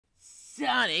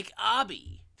Sonic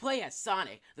Obby. Play as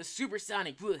Sonic, the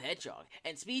supersonic blue hedgehog,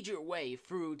 and speed your way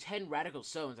through 10 radical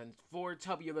zones and 4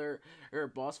 tubular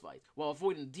boss fights, while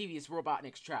avoiding devious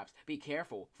Robotnik's traps. Be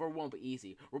careful, for it won't be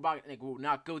easy. Robotnik will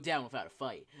not go down without a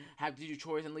fight. Have to do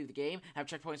chores and leave the game, have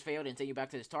checkpoints failed and send you back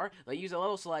to the start, they'll use a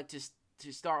level select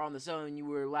to start on the zone you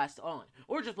were last on,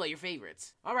 or just play your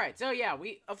favorites. Alright, so yeah,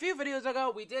 a few videos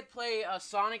ago, we did play a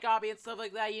Sonic Obby and stuff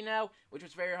like that, which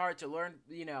was very hard to learn,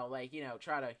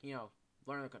 try to,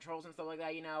 learn the controls and stuff like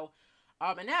that,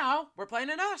 and now, we're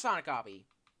playing another Sonic Obby.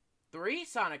 3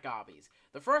 Sonic Obbies.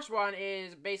 The first one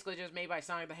is basically just made by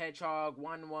Sonic the Hedgehog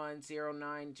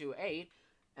 110928,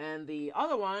 and the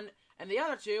other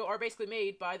 2 are basically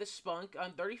made by the Spunk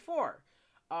on 34.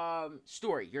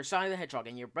 Story. You're Sonic the Hedgehog,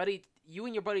 and you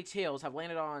and your buddy Tails have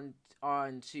landed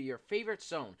onto your favorite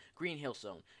zone, Green Hill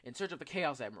Zone, in search of the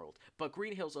Chaos Emerald. But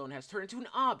Green Hill Zone has turned into an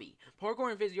obby.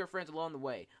 Parkour and visit your friends along the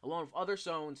way, along with other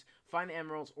zones, find the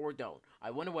emeralds, or don't.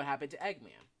 I wonder what happened to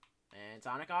Eggman. And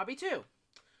Sonic Obby 2.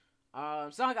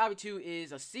 Sonic Obby 2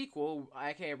 is a sequel,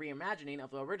 aka reimagining, of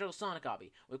the original Sonic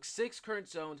Obby, with 6 current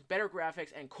zones, better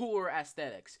graphics, and cooler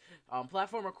aesthetics.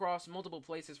 Platform across multiple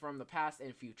places from the past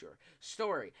and future.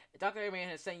 Story. Dr. Eggman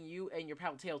has sent you and your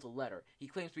pal Tails a letter. He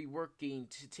claims to be working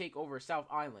to take over South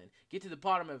Island. Get to the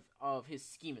bottom of his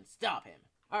scheme and stop him.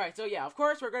 Alright, so yeah, of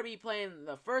course, we're going to be playing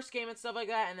the first game and stuff like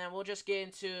that, and then we'll just get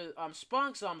into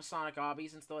Spunk's Sonic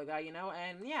Obbies and stuff like that,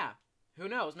 and yeah. Who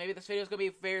knows? Maybe this video is going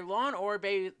to be very long or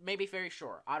maybe very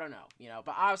short. I don't know,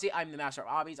 But obviously, I'm the master of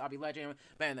obbies, Obby Legend,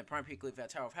 better than Prime Peak, Leaf that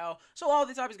Tower of Hell. So all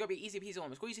these obbies are going to be easy peasy,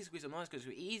 lemon squeezy, squeeze some lemons, because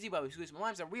we're easy, but we squeeze some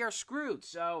lemons, and we are screwed.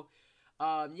 So,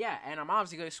 yeah, and I'm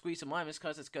obviously going to squeeze some lemons,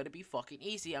 because it's going to be fucking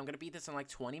easy. I'm going to beat this in like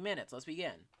 20 minutes. Let's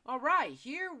begin. Alright,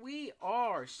 here we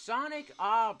are, Sonic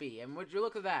Obby, and would you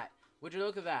look at that? Would you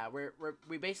look at that?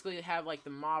 We basically have, like, the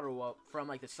model up from,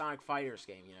 like, the Sonic Fighters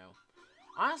game,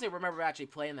 Honestly, I remember actually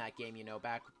playing that game,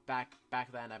 back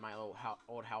then at my old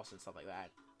house and stuff like that.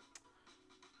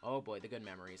 Oh boy, the good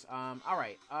memories.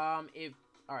 Alright, I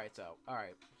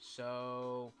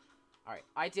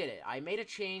did it. I made a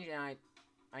change, and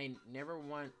I never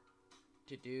want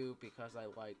to do because I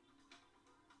like...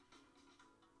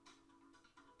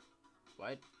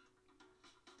 What?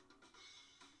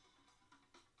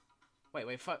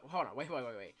 Wait, hold on,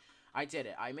 wait. I did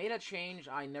it. I made a change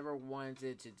I never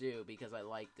wanted to do because I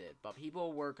liked it, but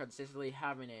people were consistently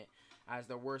having it as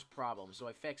their worst problem, so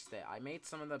I fixed it. I made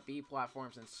some of the B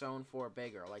platforms in Zone 4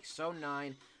 bigger. Like Zone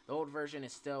 9, the old version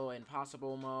is still in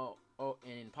impossible mode. Oh,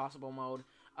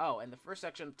 and the first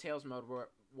section of Tails mode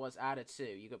was added too.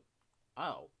 You could...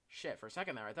 Oh, shit, for a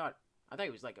second there, I thought he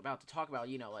was, like, about to talk about,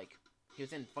 like, he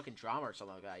was in fucking drama or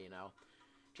something like that,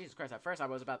 Jesus Christ, at first I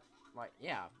was about... Like,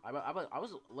 yeah, I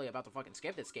was really about to fucking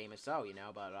skip this game if so,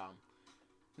 but,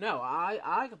 no, I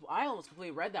almost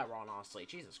completely read that wrong, honestly,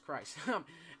 Jesus Christ.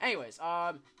 Anyways,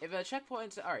 if the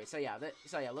checkpoints, alright, so yeah,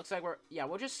 looks like we'll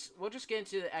just get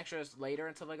into the extras later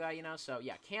and stuff like that, so,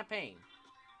 yeah, campaign.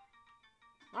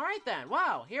 Alright then,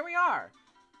 wow, here we are.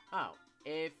 Oh,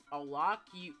 if a lock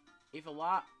you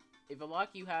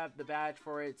have the badge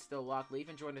for it still locked, leave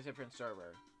and join a different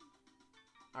server.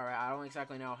 Alright, I don't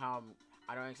exactly know how I'm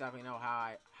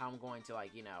going to,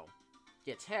 like,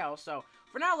 get Tails. So,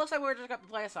 for now, it looks like we're just going to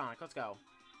play a Sonic. Let's go.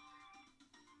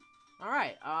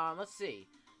 Alright, let's see.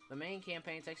 The main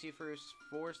campaign takes you through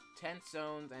 10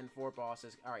 zones and 4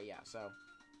 bosses. Alright, yeah, so.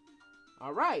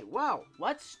 Alright, well,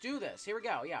 let's do this. Here we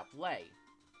go. Yeah, play.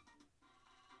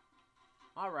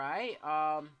 Alright,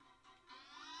 Oh,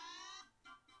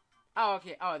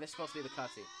 okay. Oh, this is supposed to be the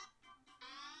cutscene.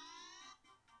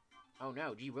 Oh,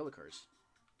 no. Gee willikers.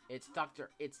 It's Dr.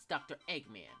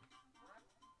 Eggman.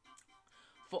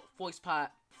 Voiced by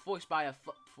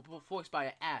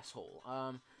an asshole.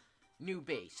 New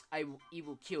base. He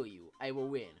will kill you. I will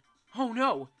win. Oh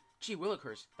no! Gee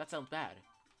willikers, that sounds bad.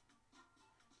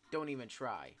 Don't even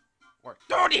try. Or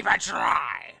don't even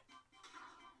try!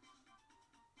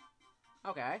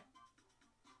 Okay.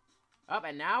 Up,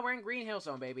 and now we're in Green Hill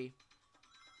Zone, baby.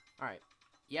 Alright.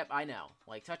 Yep, I know.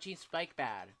 Like, touching Spike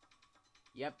bad.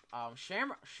 Yep,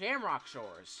 Shamrock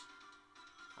Shores.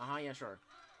 Yeah, sure.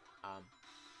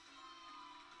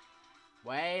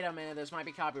 Wait a minute, this might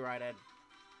be copyrighted.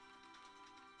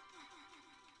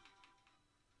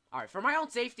 Alright, for my own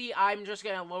safety, I'm just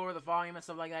gonna lower the volume and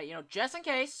stuff like that, just in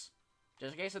case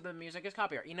if the music is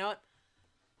copyrighted. You know what?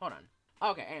 Hold on.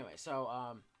 Okay, anyway, so,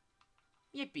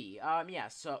 yippee. Yeah,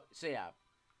 so yeah.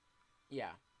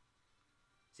 Yeah.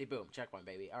 See, boom, checkpoint,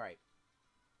 baby. Alright.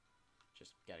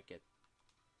 Just gotta get...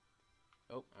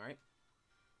 Oh, alright.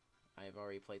 I've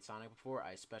already played Sonic before.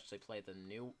 I especially played the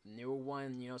new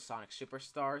one, Sonic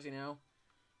Superstars,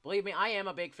 Believe me, I am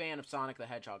a big fan of Sonic the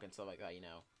Hedgehog and stuff like that, you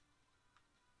know.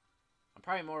 I'm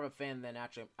probably more of a fan than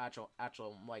actual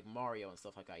like Mario and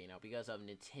stuff like that, you know, because of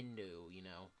Nintendo, you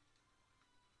know.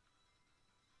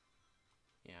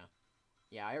 Yeah.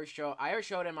 Yeah, I already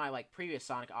showed in my like previous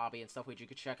Sonic obby and stuff which you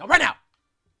could check out right now.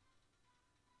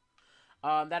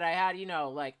 That I had, you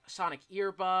know, like Sonic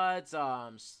earbuds,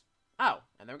 oh,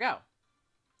 and there we go.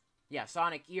 Yeah,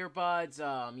 Sonic earbuds,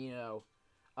 you know,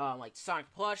 like Sonic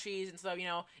plushies and stuff, you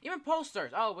know, even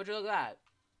posters. Oh, would you look at that?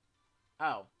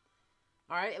 Oh.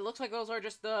 Alright, it looks like those are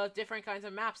just the different kinds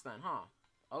of maps then, huh?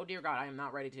 Oh dear god, I am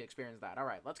not ready to experience that.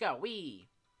 Alright, let's go. Whee!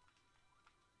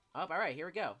 Up, alright, here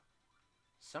we go.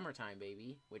 Summertime,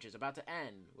 baby, which is about to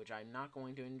end, which I'm not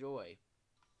going to enjoy.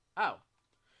 Oh.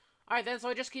 Alright then, so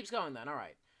it just keeps going then,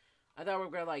 alright. I thought we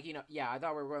were gonna, like, you know, yeah, I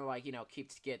thought we were gonna, like, you know,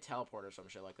 get teleport or some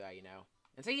shit like that, you know.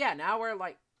 And so, yeah, now we're,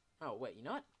 like, oh, wait, you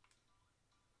know what?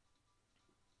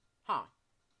 Huh.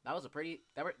 That was a pretty,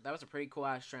 that was a pretty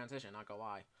cool-ass transition, not gonna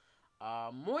lie.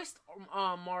 Moist,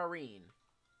 marine.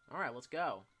 Alright, let's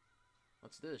go.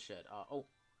 Let's do this shit. Oh.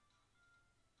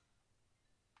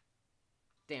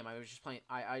 Damn, I was just playing,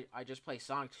 I just play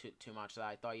Sonic too much that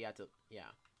I thought you had to,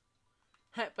 yeah.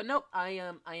 But nope,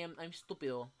 I'm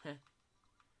stupid.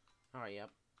 Alright, yep.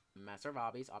 Master of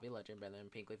Obbies, Obby Legend, better than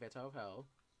Pinkley Fits of Hell.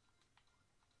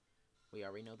 We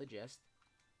already know the gist.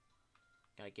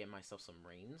 Gotta get myself some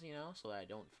rings, you know, so that I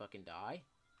don't fucking die.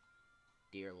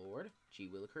 Dear Lord. Gee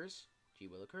Willikers. Gee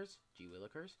Willikers. Gee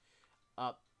Willikers.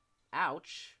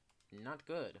 Ouch. Not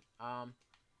good.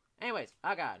 Anyways,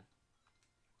 oh god.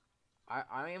 I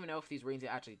don't even know if these rings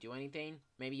actually do anything.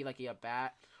 Maybe, like, a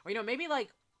bat. Or, you know, maybe, like,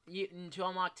 to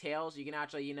unlock tails, you can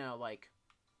actually, you know, like...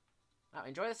 Oh,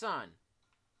 enjoy the sun.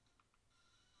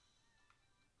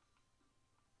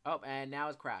 Oh, and now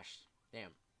it's crashed.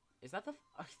 Damn. Is that the...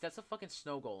 that's a fucking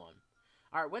snow golem.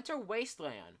 Alright, Winter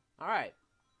Wasteland. Alright.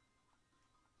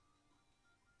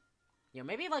 You know,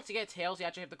 maybe, like, to get tails, you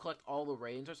actually have to collect all the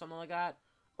rings or something like that.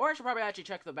 Or I should probably actually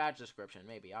check the badge description.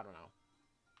 Maybe. I don't know.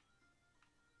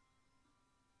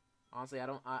 Honestly, I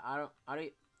don't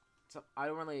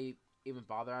really even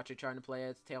bother actually trying to play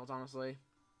as tails, honestly.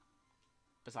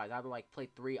 Besides, I have to, like, play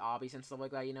 3 obbies and stuff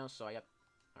like that, you know? So, yep.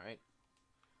 Alright.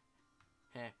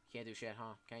 Heh, can't do shit,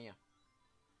 huh? Can ya?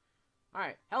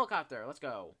 Alright, helicopter, let's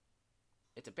go.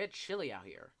 It's a bit chilly out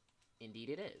here. Indeed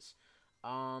it is.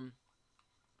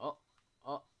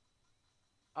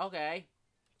 Okay.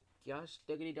 Gosh,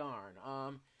 diggity darn.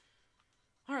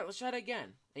 Alright, let's try it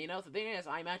again. And you know, the thing is,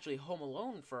 I'm actually home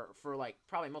alone for like,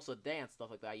 probably most of the day and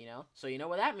stuff like that, you know? So you know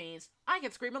what that means? I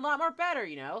can scream a lot more better,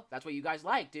 you know? That's what you guys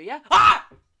like, do ya? Ah!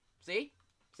 See?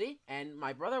 See? And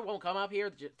my brother won't come up here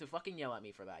to fucking yell at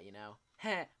me for that, you know?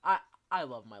 Heh, I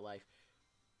love my life.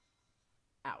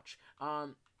 Ouch.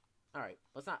 Alright,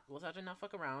 let's actually not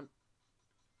fuck around.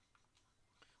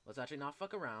 Let's actually not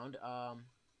fuck around. I'm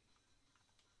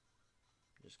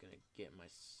just gonna get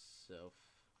myself...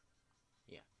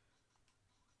 Yeah.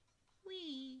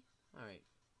 Whee! Alright.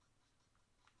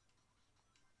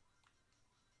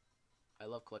 I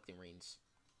love collecting rings.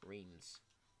 Rings.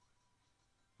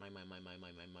 My.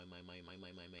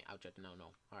 Ouch,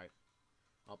 no. Alright.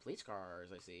 Oh, police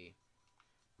cars, I see.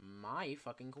 My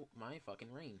fucking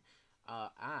ring.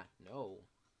 No.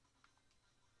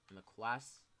 And the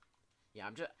class... Yeah,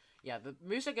 yeah, the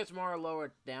music is more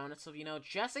lowered down and stuff, you know,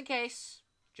 just in case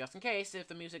if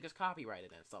the music is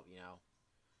copyrighted and stuff, you know.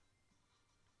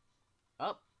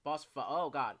 Oh, oh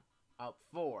god.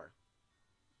 4.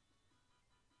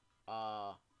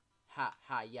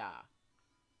 Yeah.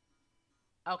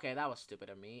 Okay, that was stupid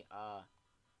of me. Oh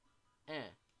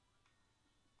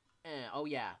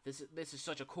yeah, this is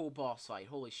such a cool boss fight.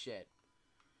 Holy shit.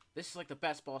 This is like the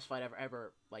best boss fight I've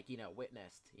ever, like, you know,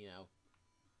 witnessed, you know.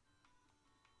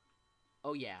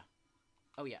 Oh yeah.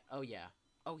 Oh yeah. Oh yeah.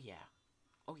 Oh yeah.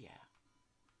 Oh yeah.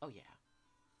 Oh yeah.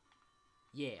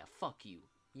 Yeah, fuck you.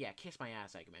 Yeah, kiss my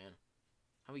ass, Eggman.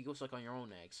 How about you go suck on your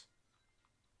own eggs?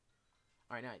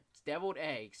 Alright, now, it's deviled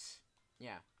eggs.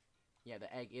 Yeah. Yeah,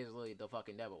 the egg is literally the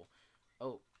fucking devil.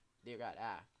 Oh, dear god,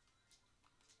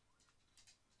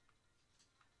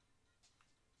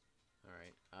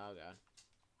 Alright, oh god.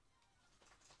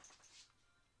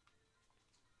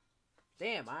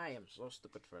 Damn, I am so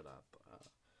stupid for that.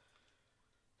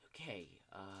 Okay,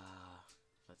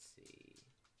 let's see.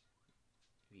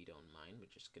 If you don't mind, we're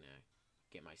just gonna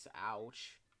get myself...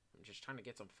 Ouch. I'm just trying to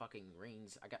get some fucking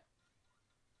rings. I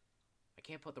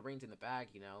can't put the rings in the bag,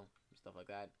 you know, stuff like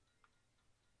that.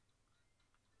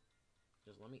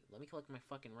 Just let me collect my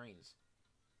fucking rings.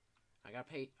 I gotta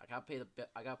pay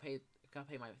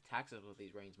my taxes with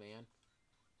these rings, man.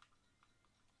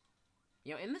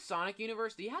 You know, in the Sonic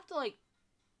universe, do you have to, like,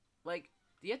 do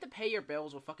you have to pay your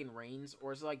bills with fucking rains,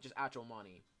 or is it, like, just actual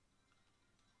money?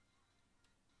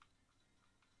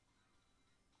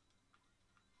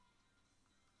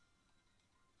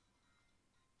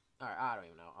 Alright, I don't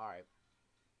even know. Alright.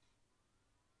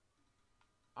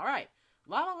 Alright.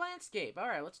 Lava landscape.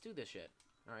 Alright, let's do this shit.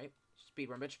 Alright.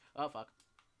 Speedrun, bitch. Oh, fuck.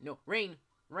 No. Rain.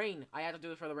 Rain. I had to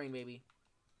do it for the rain, baby.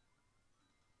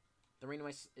 The rain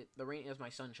is my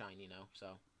sunshine, you know,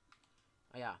 so.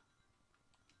 Oh, yeah.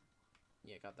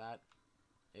 Yeah, got that.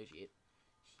 Oh, shit.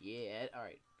 Shit.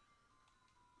 Alright.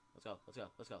 Let's go. Let's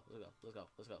go. Let's go. Let's go. Let's go.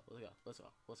 Let's go. Let's go. Let's go.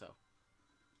 Let's go.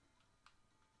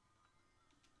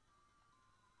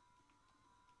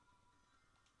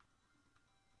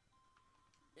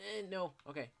 No.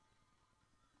 Okay.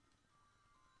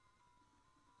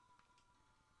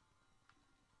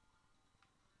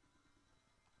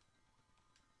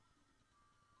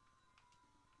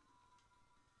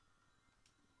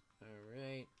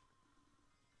 Alright.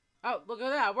 Oh, look at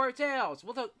that. We're Tails.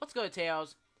 Let's go,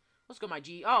 Tails. Let's go, my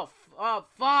G. Oh, fuck.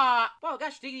 Oh,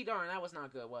 gosh, diggity darn. That was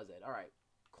not good, was it? Alright.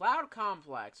 Cloud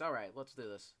Complex. Alright, let's do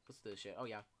this. Let's do this shit. Oh,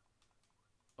 yeah.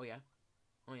 Oh, yeah.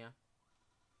 Oh, yeah.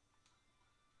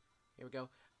 Here we go.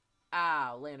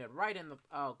 Ah, landed right in the...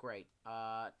 Oh, great.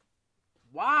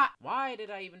 Why? Why did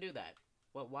I even do that?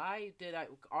 What? Why did I...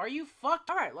 Are you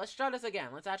fucked? Alright, let's try this again.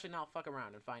 Let's actually not fuck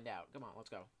around and find out. Come on, let's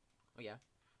go. Oh, yeah.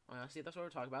 Oh, yeah. See, that's what we're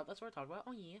talking about. That's what we're talking about.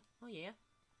 Oh, yeah. Oh, yeah.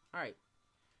 Alright.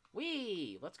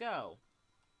 Whee! Let's go.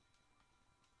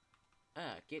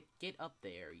 Get up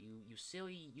there. You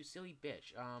silly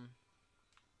bitch.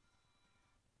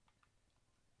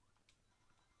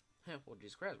 Well,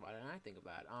 Jesus Christ, why didn't I think of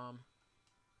that?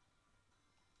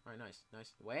 Alright, nice.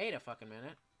 Wait a fucking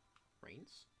minute.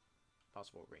 Rains?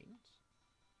 Possible rains?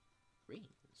 Rains.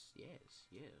 Yes,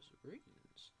 rains.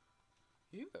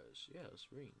 Yes,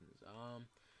 rains.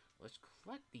 Let's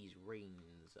collect these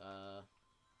rains.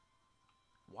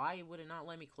 Why would it not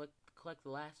let me collect the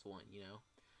last one, you know?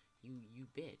 You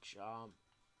bitch.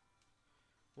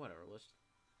 Whatever, let's...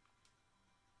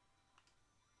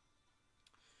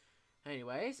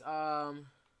 Anyways, I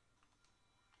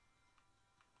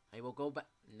will go back.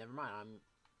 Never mind,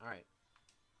 alright.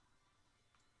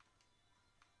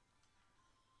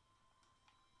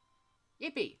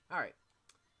 Yippee! Alright.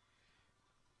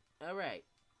 Alright.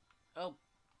 Oh,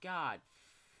 God.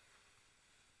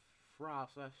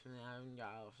 Frost.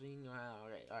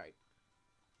 Alright.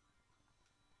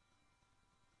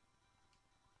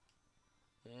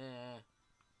 Yeah.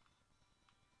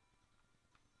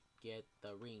 Get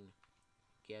the ring.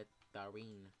 Get the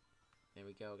ring. There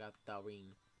we go, got the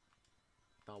ring.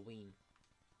 The wing.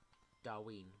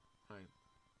 Alright.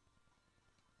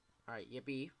 Alright,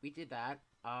 yippee. We did that.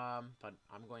 But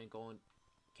I'm going to go and...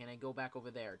 Can I go back over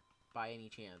there by any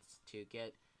chance to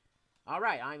get...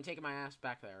 Alright, I'm taking my ass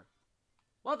back there.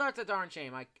 Well, that's a darn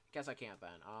shame. I guess I can't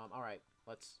then. Alright.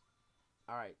 Let's...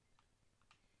 Alright.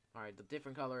 Alright, the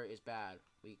different color is bad.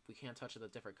 We can't touch the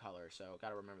different color, so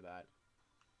gotta remember that.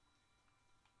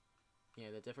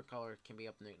 Yeah, the different color can be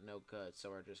up no good,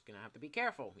 so we're just gonna have to be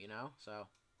careful, you know? So...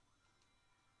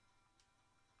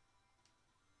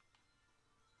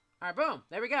 Alright, boom!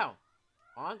 There we go!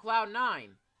 On Cloud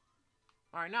 9!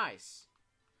 Alright, nice.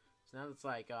 So now it's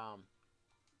like, yeah,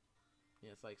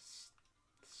 it's like...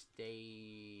 Stage...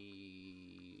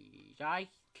 I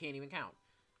can't even count.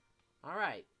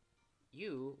 Alright.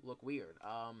 You look weird.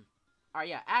 Alright,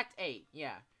 yeah, Act 8,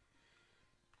 yeah.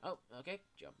 Oh, okay,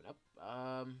 jumping up.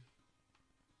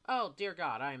 Oh, dear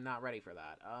God, I am not ready for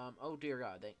that. Oh, dear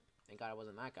God, thank God I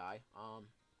wasn't that guy.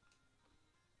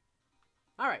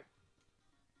 Alright.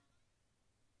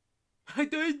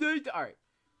 Alright.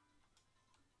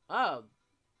 Oh,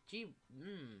 gee,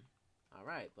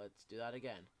 Alright, let's do that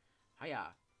again.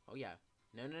 Hiya. Oh, yeah.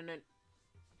 No.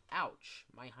 Ouch,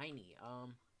 my hiney.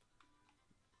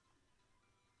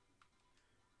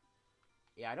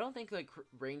 Yeah, I don't think, like,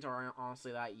 rings are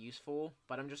honestly that useful,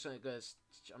 but I'm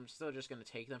still just gonna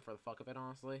take them for the fuck of it,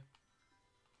 honestly.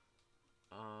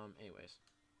 Anyways.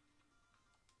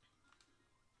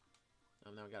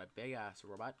 Now we got a big-ass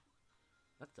robot.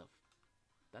 That's a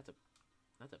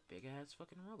big-ass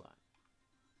fucking robot.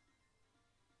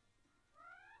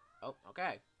 Oh,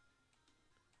 okay.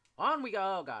 On we go!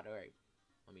 Oh, God, alright.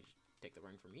 Let me just take the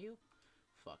ring from you.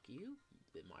 Fuck you.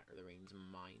 The ring's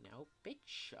mine now,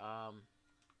 bitch.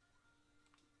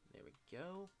 There we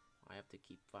go. I have to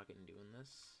keep fucking doing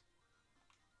this.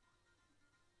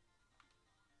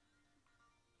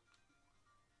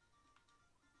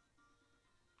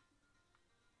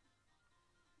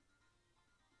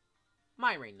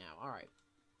 My ring now, alright.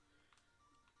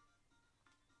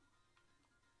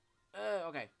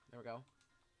 Okay, there we go.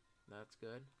 That's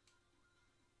good.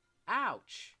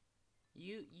 Ouch!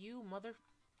 You mother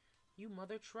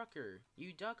trucker.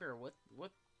 You ducker. What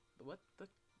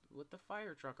the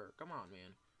fire trucker? Come on,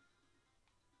 man.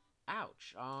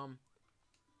 Ouch.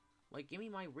 Like, give me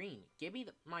my ring. Give me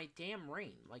my damn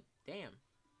ring. Like, damn.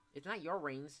 It's not your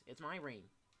rings. It's my ring.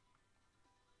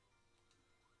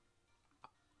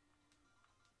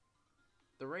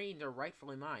 The rings are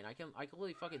rightfully mine. I can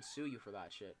literally fucking sue you for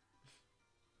that shit.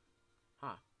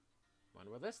 Huh.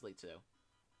 Wonder where this leads to.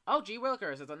 Oh, gee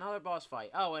willikers, it's another boss fight.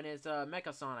 Oh, and it's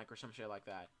Mecha Sonic or some shit like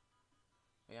that.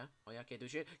 Oh, yeah? Oh, yeah, can't do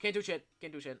shit. Can't do shit.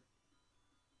 Can't do shit.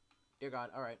 Dear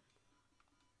God, alright.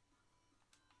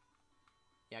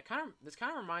 Yeah, this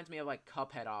kind of reminds me of, like,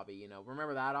 Cuphead Obby, you know?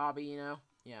 Remember that Obby, you know?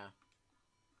 Yeah.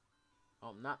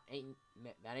 Oh, that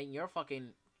ain't your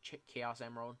fucking Chaos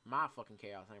Emerald. My fucking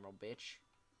Chaos Emerald, bitch.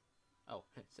 Oh,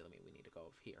 silly me, we need to go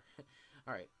over here.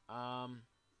 Alright,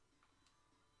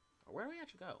 where do we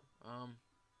actually go?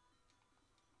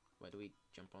 Wait, do we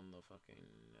jump on the fucking,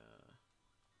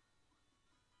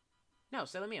 No,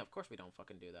 silly me, of course we don't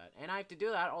fucking do that. And I have to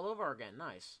do that all over again,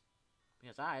 nice.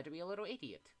 Because I had to be a little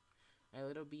idiot. I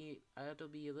had to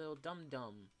be a little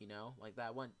dum-dum, you know? Like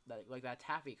that one, like that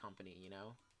taffy company, you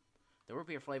know? The root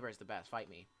beer flavor is the best, fight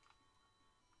me.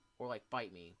 Or, like,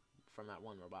 bite me from that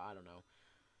one robot, I don't know.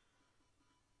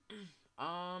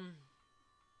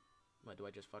 What, do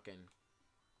I just fucking...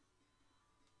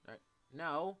 Alright.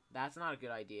 No, that's not a good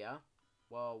idea.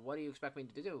 Well, what do you expect me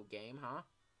to do, game, huh?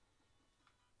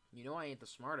 You know I ain't the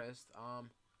smartest, Alright.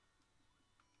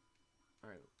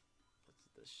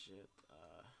 What's this shit?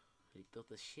 He built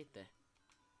this shit there.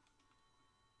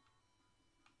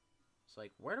 It's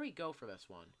like, where do we go for this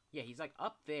one? Yeah, he's, like,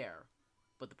 up there.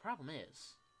 But the problem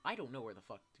is, I don't know where the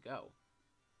fuck to go.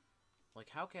 Like,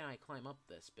 how can I climb up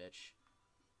this, bitch?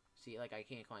 See, like, I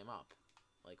can't climb up.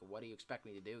 Like, what do you expect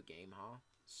me to do, game, huh?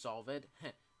 Solve it?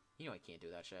 You know I can't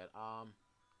do that shit.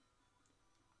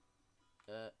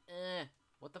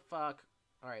 What the fuck?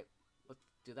 Alright, let's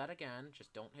do that again.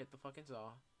 Just don't hit the fucking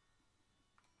saw.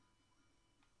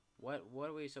 What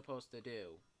are we supposed to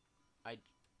do?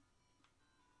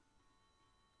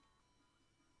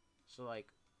 So,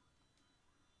 like...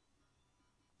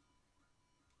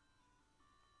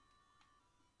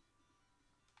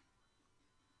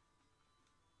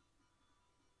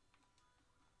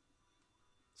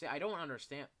 See, I don't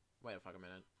understand... Wait a fucking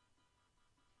minute.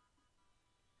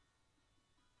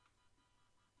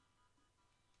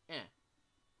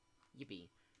 Yippee.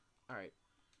 Alright.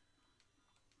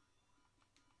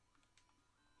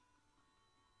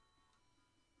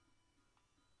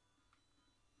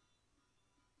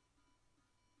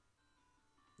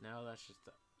 No, that's just...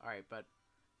 Alright, but...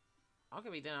 I'm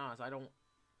gonna be dead honest, I don't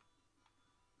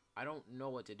know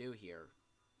what to do here.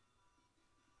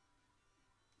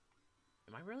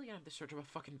 Am I really gonna have to search up a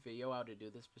fucking video how to do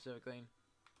this specific thing?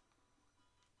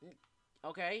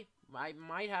 Okay, I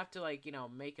might have to, like, you know,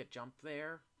 make a jump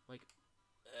there. Like,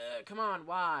 come on,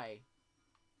 why?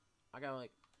 I gotta,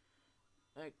 like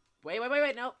wait,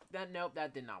 nope,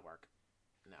 that did not work.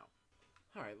 No.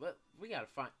 Alright, we gotta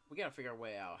figure a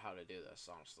way out how to do this,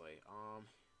 honestly.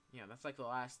 Yeah, that's, like, the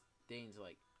last things,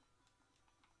 like...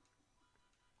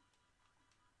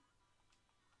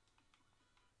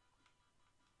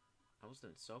 I was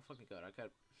doing so fucking good, I could...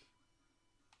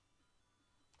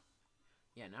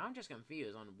 Yeah, now I'm just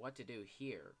confused on what to do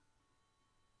here.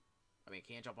 I mean,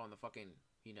 I can't jump on the fucking,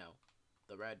 you know,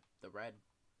 the red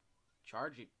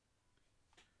charge.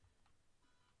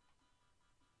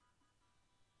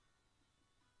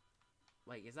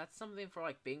 Like, is that something for,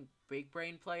 like, big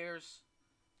brain players?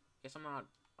 Guess I'm not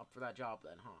up for that job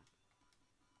then, huh?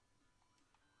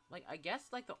 Like, I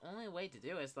guess, like, the only way to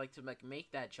do it is, like, to, like,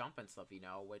 make that jump and stuff, you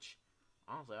know, which,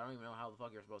 honestly, I don't even know how the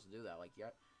fuck you're supposed to do that. Like,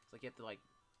 yeah, it's like you have to, like,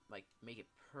 make it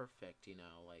perfect, you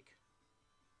know, like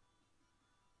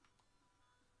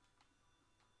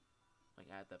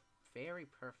at the very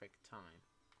perfect time.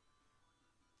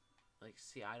 Like,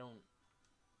 see, I don't...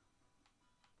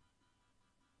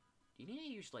 Do you need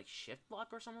to use, like, shift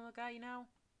block or something like that, you know?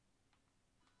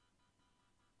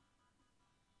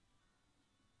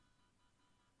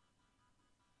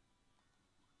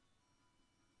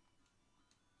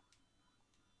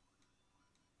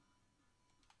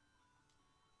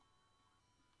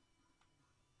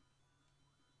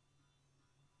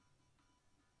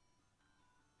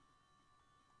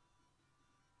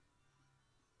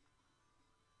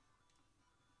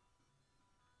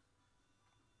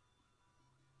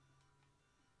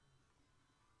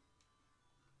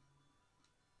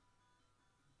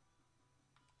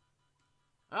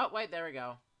 Oh, wait, there we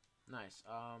go. Nice.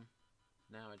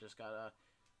 Now I just gotta...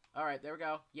 Alright, there we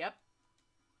go. Yep.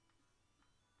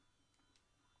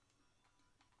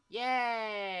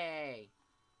 Yay!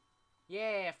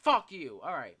 Yeah, fuck you!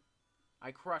 Alright.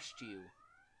 I crushed you.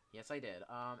 Yes, I did.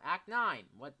 Act 9.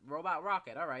 What? Robot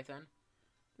Rocket. Alright, then.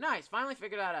 Nice! Finally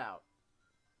figured that out.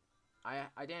 I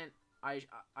didn't...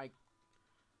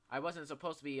 I wasn't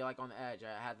supposed to be, like, on the edge.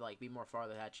 I had to, like, be more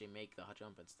farther to actually make the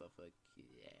jump and stuff. Like,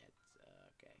 yeah, it's,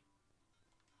 okay.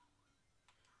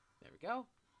 There we go.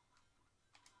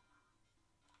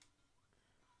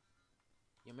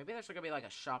 Yeah, maybe there's gonna be, like, a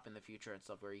shop in the future and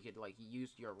stuff where you could, like, use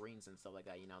your rings and stuff like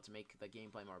that, you know, to make the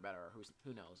gameplay more better. Or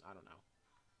who knows? I don't know.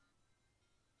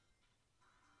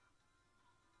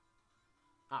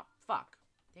 Ah, fuck.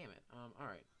 Damn it.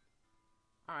 Alright.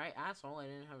 Alright, asshole, I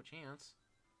didn't have a chance.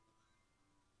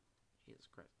 Jesus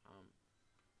Christ.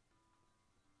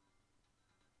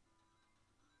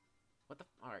 What the...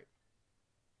 Alright.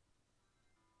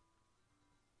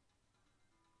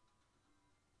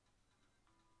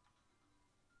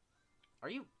 Are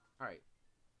you... Alright.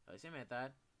 At least I made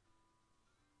that.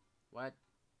 What?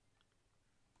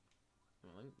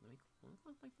 Let me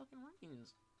click my fucking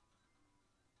rings.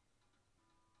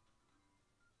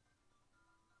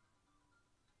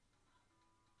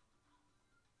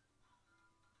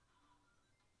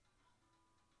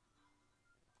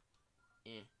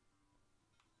 Eh.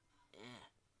 Eh.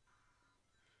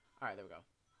 Alright, there we go.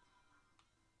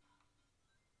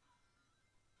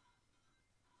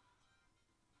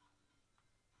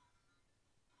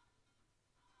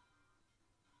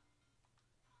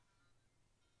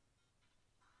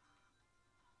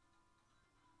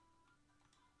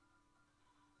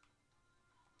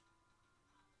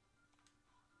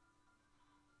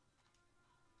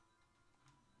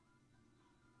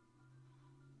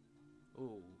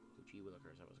 Ooh, gee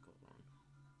willikers, that was a close one.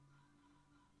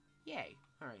 Yay!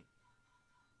 Alright.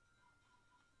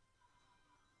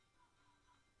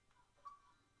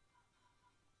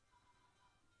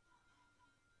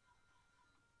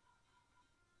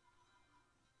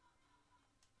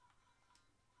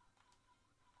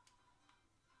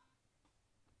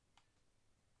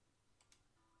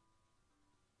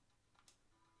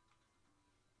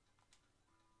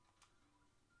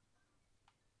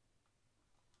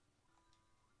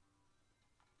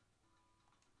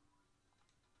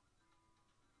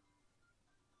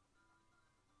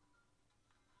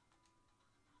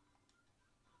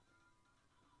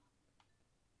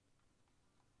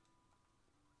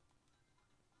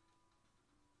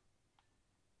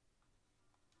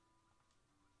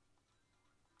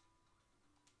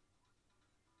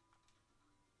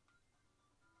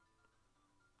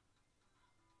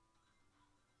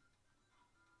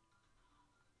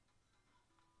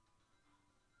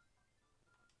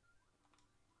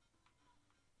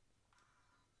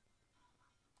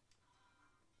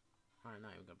 Alright,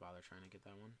 not even gonna bother trying to get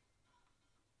that one.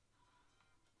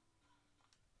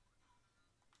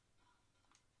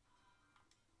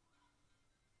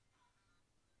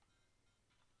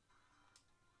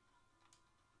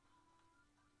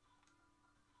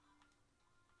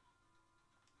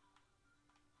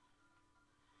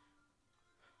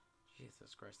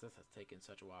 Jesus Christ, this has taken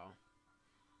such a while.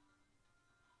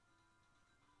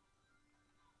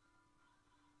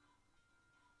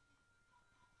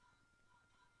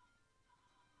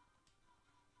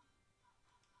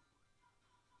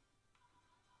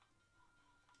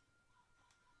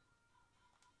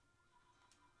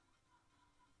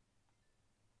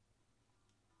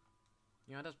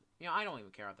 You know, I don't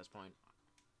even care at this point.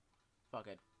 Fuck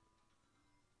it.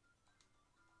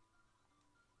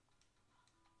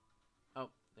 Oh,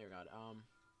 there we go.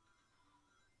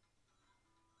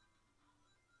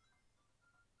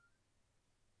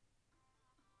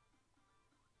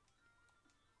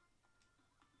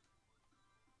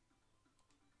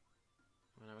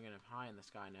 Now we're gonna have high in the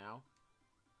sky now.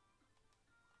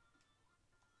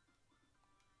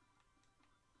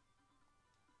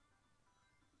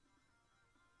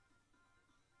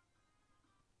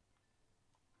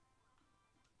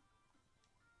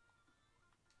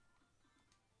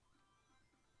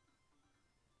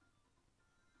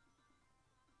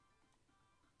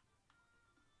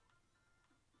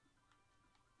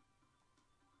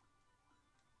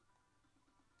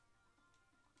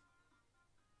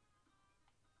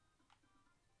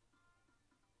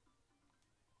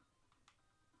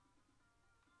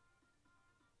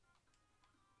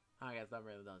 I guess that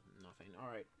really does nothing.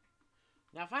 Alright.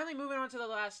 Now finally moving on to the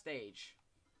last stage.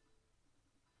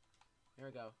 Here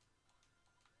we go.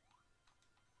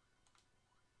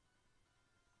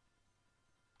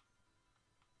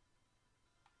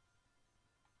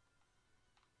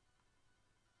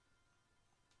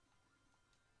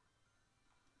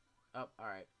 Oh,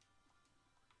 alright.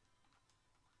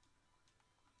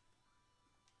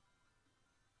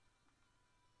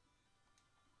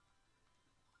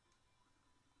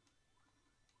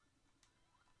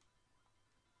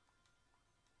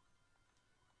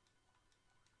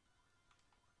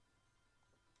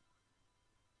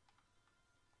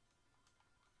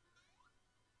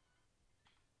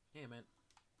 Hey, man.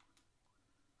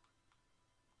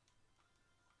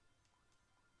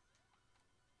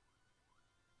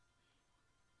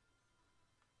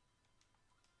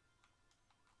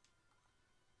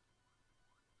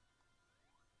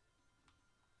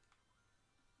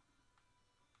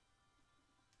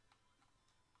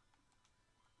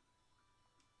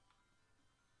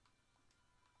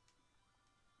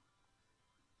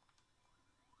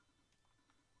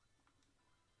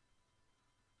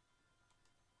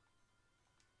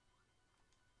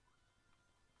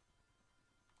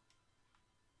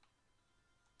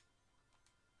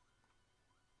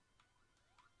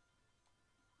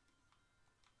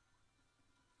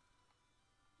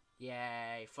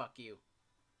 Yay, fuck you.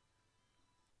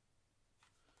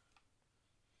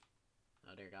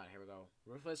 Oh, dear God, here we go.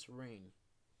 Ruthless Ring.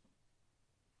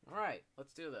 Alright,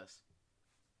 let's do this.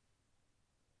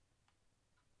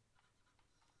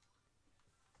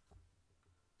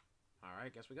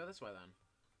 Alright, guess we go this way then.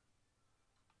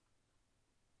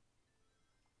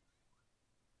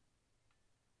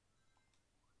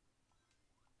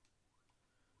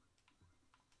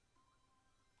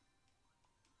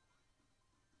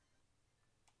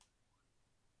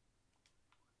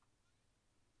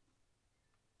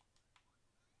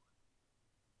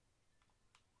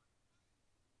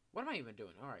 What am I even doing?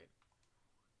 Alright.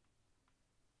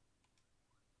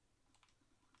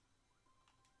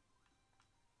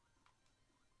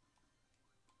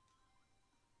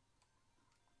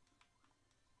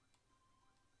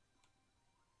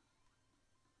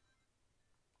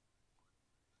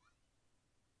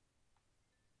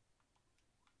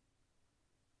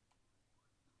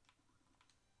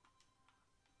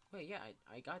 Wait, yeah,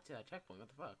 I got to that checkpoint. What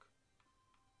the fuck?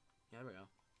 Yeah, there we go.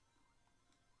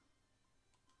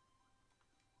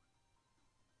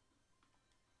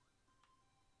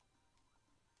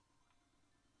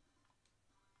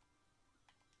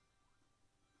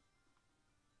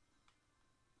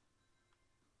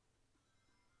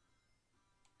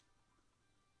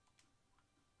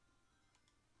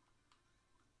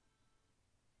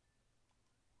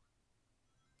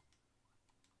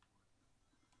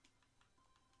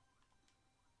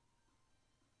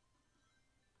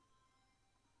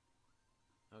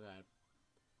 Oh god.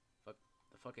 Fuck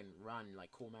the fucking run,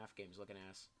 like cool math games looking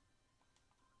ass.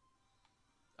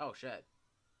 Oh shit.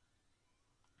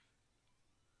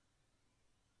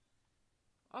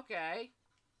 Okay.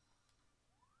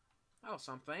 Oh,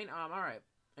 something. Alright.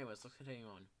 Anyways, let's continue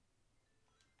on.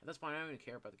 At this point, I don't even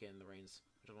care about the kid in the reins.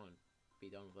 I just want to be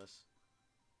done with this.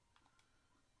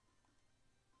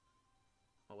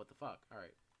 Oh, what the fuck?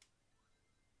 Alright.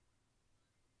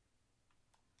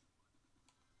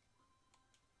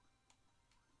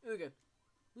 Okay.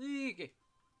 Okay.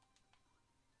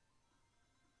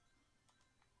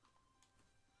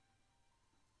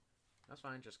 That's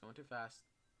fine, just going too fast.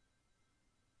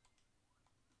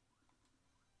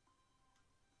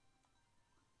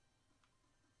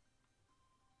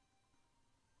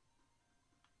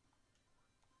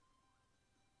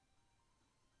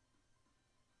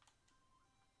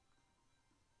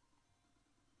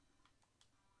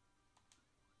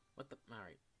 What the?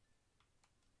 Alright.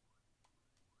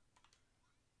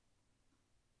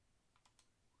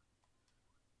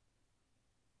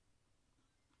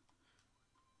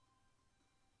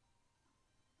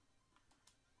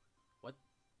 What?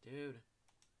 Dude.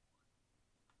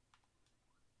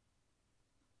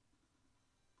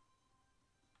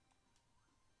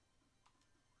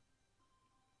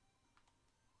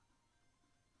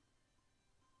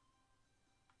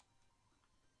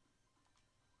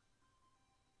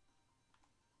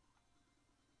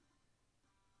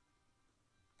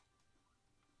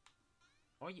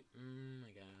 Oh, you. My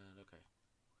god, okay.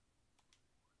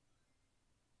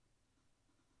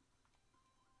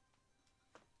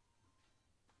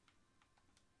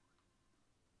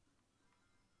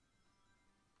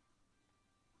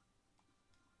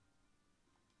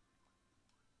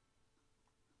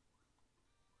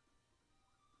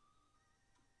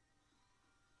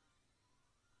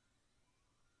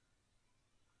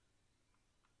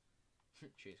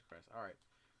 Jesus Christ. Alright.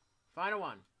 Final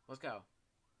one. Let's go.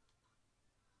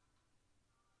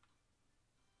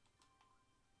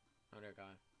 Oh dear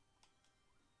god.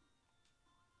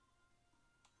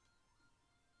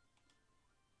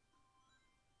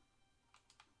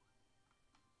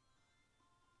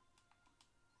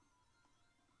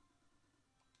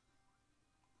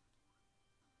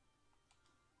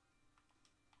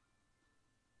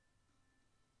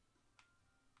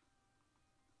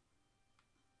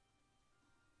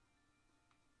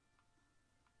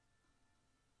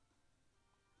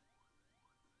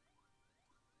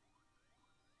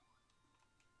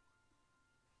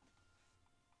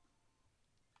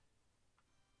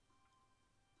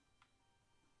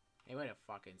 Hey, wait a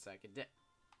fucking second. Did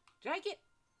I get...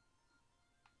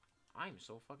 I'm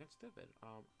so fucking stupid.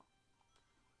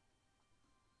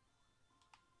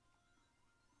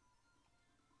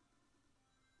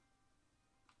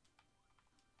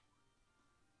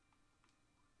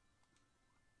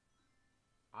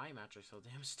 I'm actually so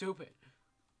damn stupid.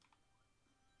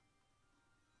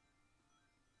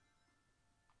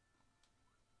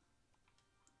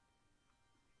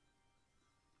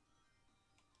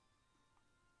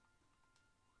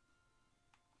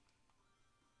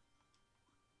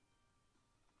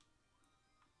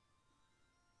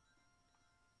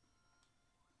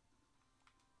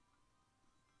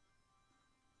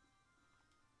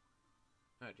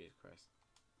 Oh, Jesus Christ.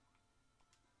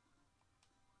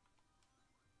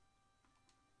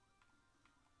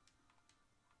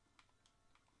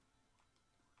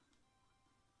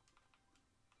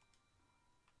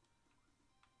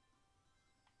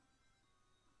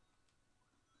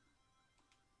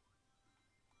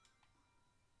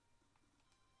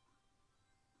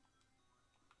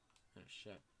 Oh,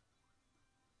 shit.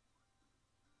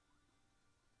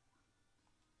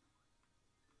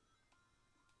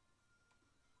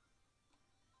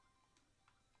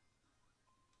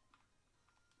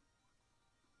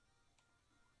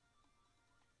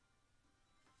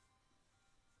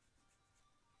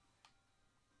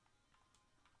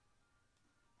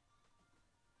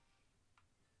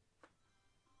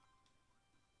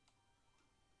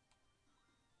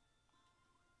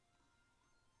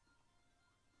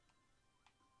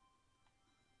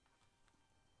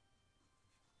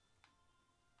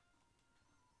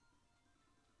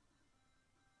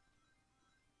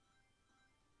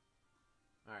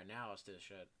 Alright, now let's do the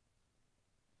shit.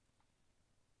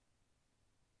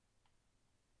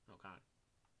 Oh, God.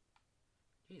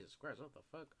 Jesus Christ, what the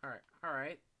fuck? Alright,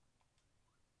 alright.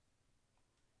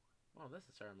 Well, this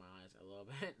is hurting my eyes a little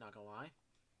bit, not gonna lie.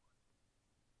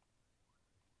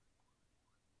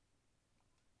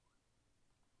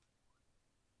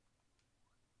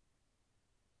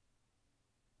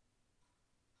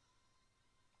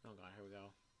 Oh, God, here we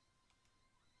go.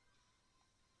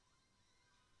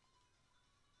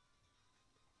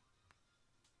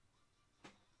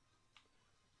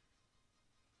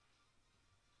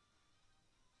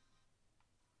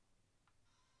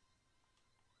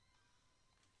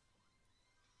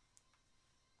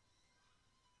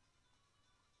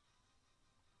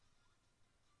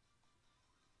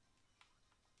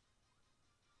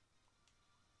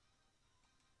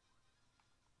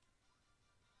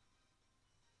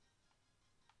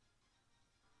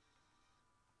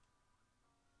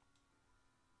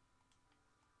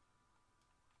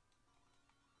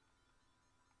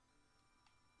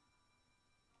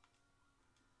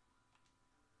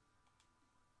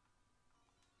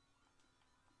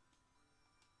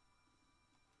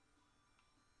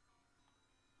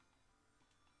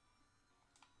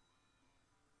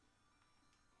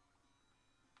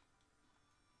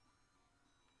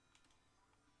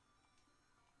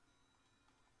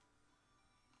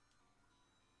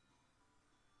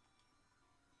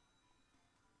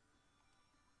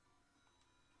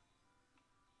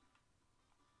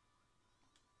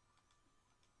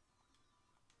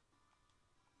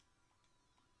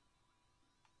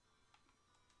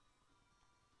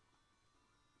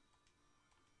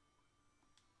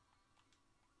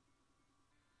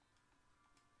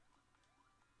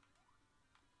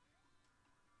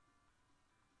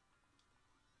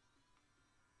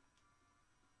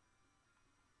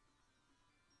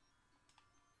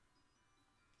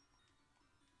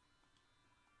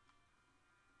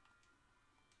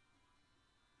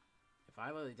 If I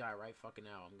literally die right fucking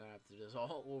now, I'm gonna have to do this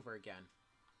all over again.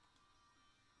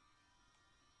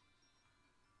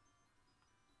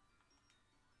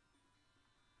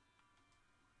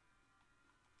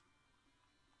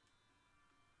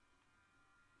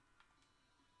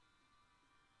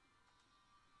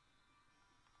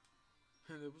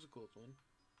 That was a cool one.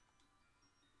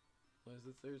 Is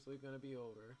it seriously gonna be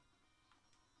over?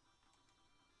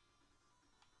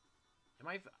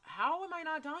 How am I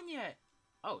not done yet?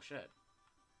 Oh, shit.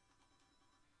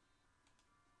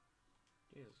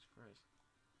 Jesus Christ.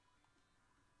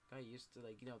 Got used to,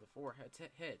 like, you know, the 4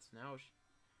 hits. Now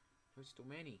it's too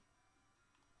many.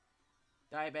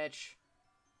 Die, bitch.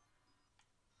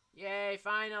 Yay,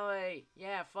 finally.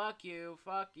 Yeah, fuck you.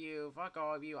 Fuck you. Fuck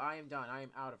all of you. I am done. I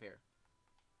am out of here.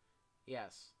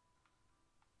 Yes.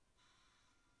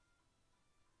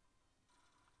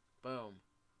 Boom.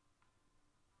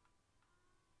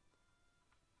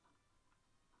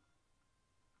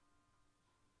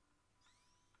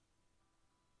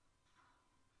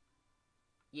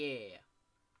 Yeah.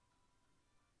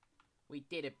 We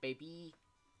did it, baby.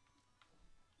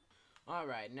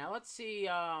 Alright, now let's see,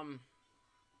 yeah,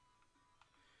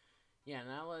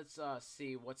 now let's,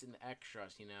 see what's in the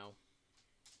extras, you know.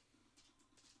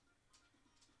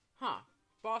 Huh.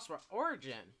 Boss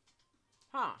origin.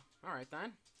 Huh. Alright,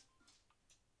 then.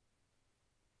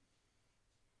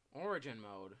 Origin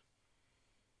mode.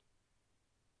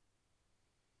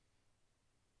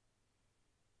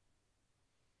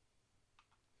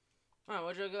 Oh,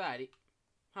 what'd you look at that?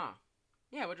 Huh.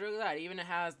 Yeah, what'd you look at that? Even it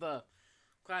has the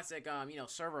classic, you know,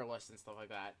 server list and stuff like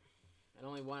that. And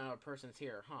only one other person's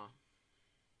here, huh?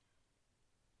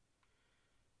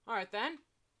 Alright, then.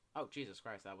 Oh, Jesus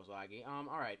Christ, that was laggy.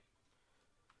 Alright.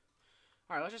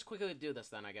 Alright, let's just quickly do this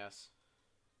then, I guess.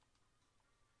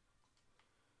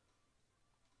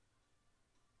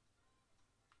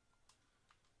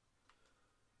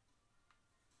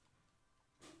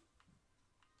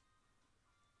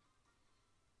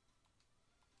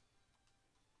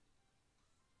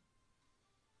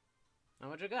 How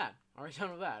much I got? Already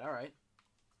done with that, alright.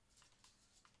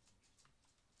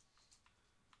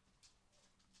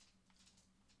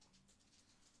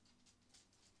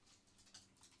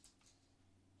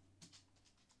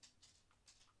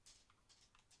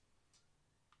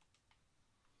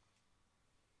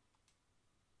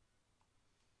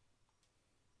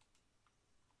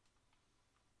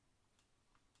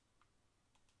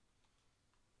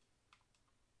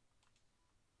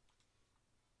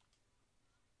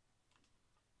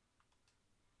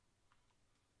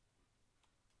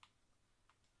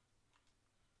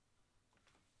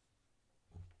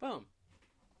 Boom.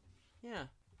 Yeah.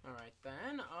 Alright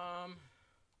then,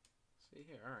 see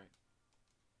here, alright.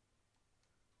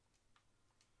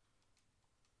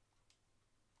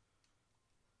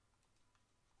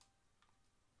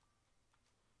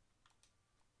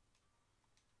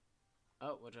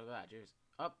 Oh, what'd you look at that? Jeez.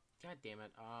 Oh, god damn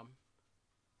it, alright.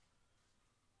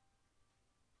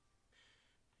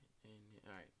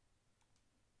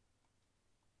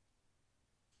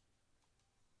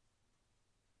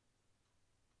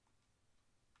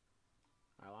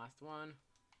 Alright, last one.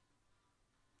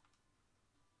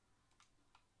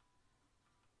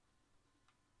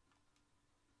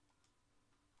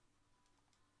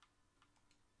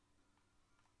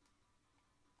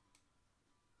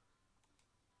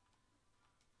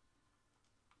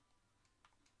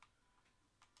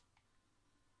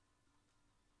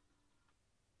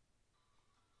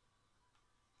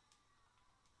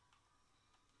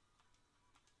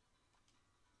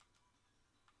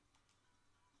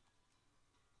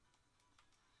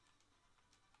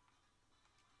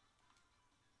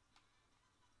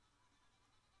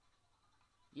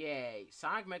 Yay!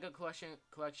 Sonic Mega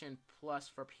Collection Plus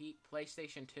for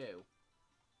PlayStation 2.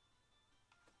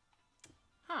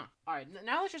 Huh. Alright,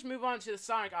 now let's just move on to the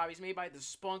Sonic Obbies made by the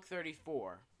Spunk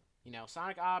 34. You know,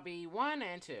 Sonic Obby 1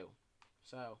 and 2.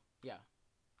 So, yeah.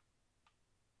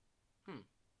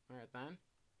 Alright then.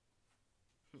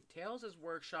 Tails'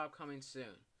 Workshop coming soon.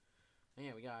 And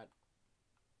yeah, we got...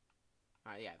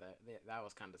 Alright, yeah, that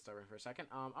was kind of disturbing for a second.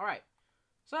 Alright.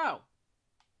 So,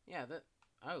 yeah,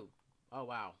 Oh,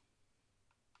 wow.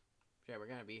 Yeah, we're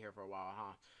gonna be here for a while,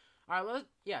 huh? Alright,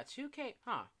 yeah, 2K,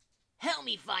 huh. Help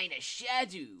me find a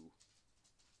shadow!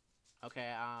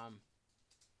 Okay,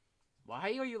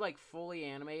 why are you, like, fully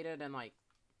animated and, like...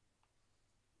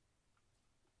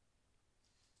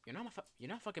 You're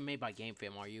not fucking made by Game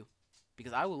Fam, are you?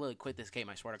 Because I will literally quit this game,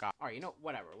 I swear to God. Alright, you know,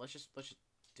 whatever. Let's just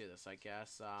do this, I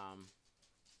guess.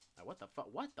 What the fuck?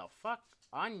 What the fuck?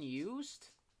 Unused?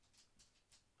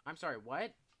 I'm sorry,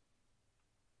 what?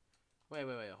 Wait,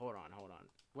 hold on.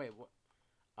 Wait, what?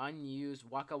 Unused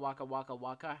Waka Waka Waka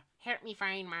Waka. Help me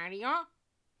find Mario.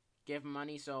 Give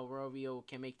money so Rovio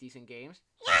can make decent games.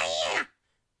 Yeah!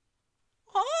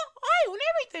 Oh, I own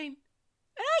everything!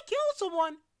 And I killed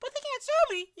someone, but they can't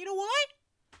sue me. You know why?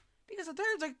 Because of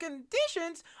terms and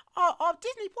conditions of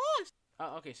Disney Plus.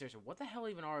 Okay, seriously, what the hell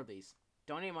even are these?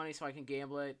 Donate money so I can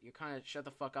gamble it. You kind of shut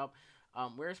the fuck up.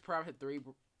 Where's Private 3?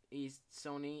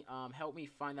 Sony, help me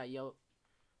find that yellow...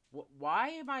 Why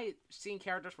am I seeing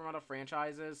characters from other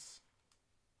franchises?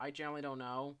 I generally don't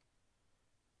know.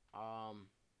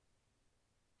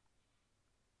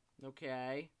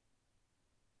 Okay.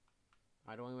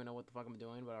 I don't even know what the fuck I'm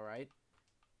doing, but alright.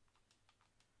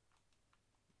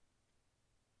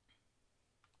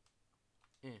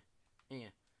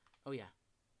 Oh yeah.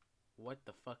 What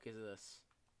the fuck is this?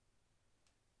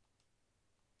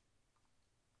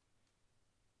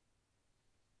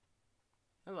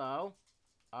 Hello.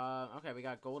 Okay, we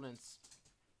got golden.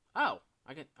 Oh,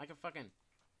 I can fucking.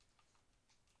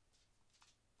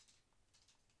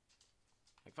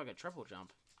 I can fucking triple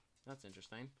jump. That's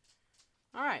interesting.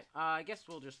 Alright, I guess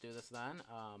we'll just do this then.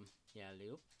 Yeah,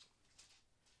 loop.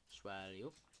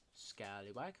 Swalloop.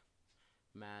 Scallywag.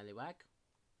 Mallywag.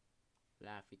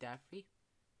 Laffy Taffy.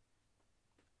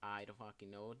 I don't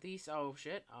fucking know these. Oh,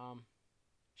 shit.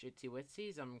 Shitsy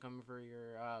Witsies, I'm coming for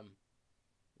your, I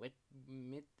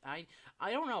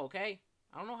don't know, okay?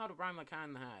 I don't know how to rhyme like Cat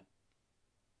in the Hat.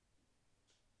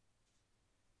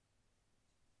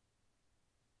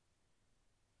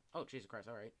 Oh, Jesus Christ,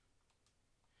 alright.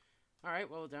 Alright,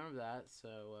 well, done with that,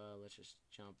 so, let's just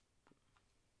jump.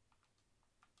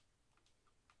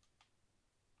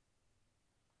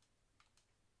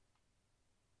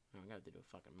 Oh, I gotta do a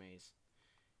fucking maze.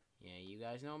 Yeah, you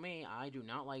guys know me, I do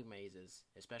not like mazes.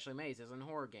 Especially mazes in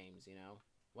horror games, you know?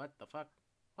 What the fuck?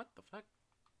 What the fuck?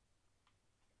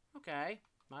 Okay,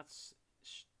 that's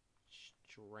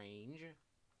strange.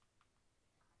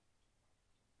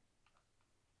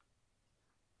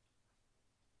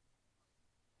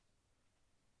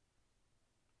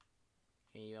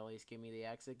 Can you at least give me the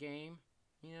exit game?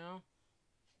 You know?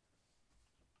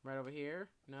 Right over here?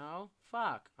 No?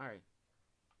 Fuck. Alright.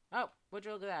 Oh, would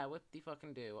you look at that? What the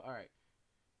fucking do? Alright.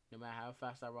 No matter how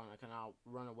fast I run, I cannot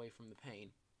run away from the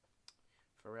pain.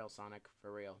 For real, Sonic.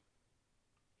 For real.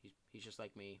 He's just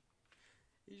like me.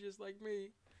 He's just like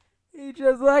me. He's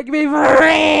just like me for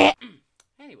real!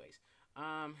 Anyways.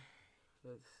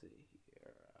 Let's see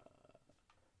here.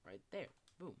 Right there.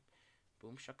 Boom.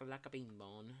 Boom shakalaka bing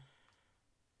bong.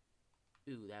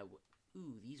 Ooh,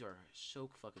 ooh, these are so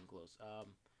fucking close.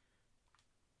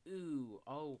 Ooh,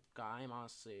 oh god, I'm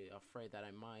honestly afraid that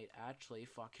I might actually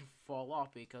fucking fall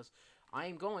off because I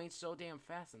am going so damn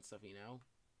fast and stuff, you know?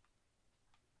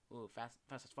 Ooh, fast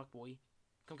as fuck, boy.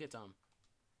 Come get some.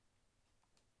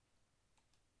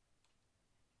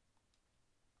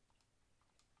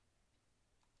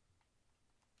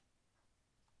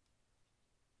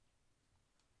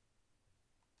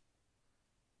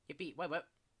 Yippee, what?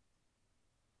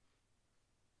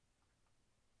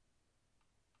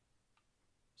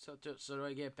 So do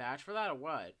I get a badge for that or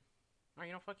what? Alright,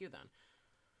 you know, fuck you then.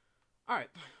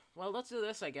 Alright, well, let's do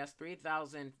this, I guess.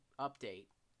 3,000 update.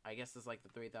 I guess it's like the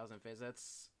 3,000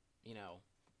 visits, you know.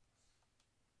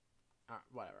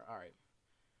 Whatever, alright.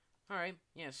 Alright,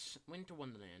 yes, Winter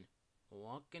Wonderland.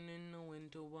 Walking in the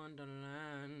Winter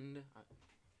Wonderland.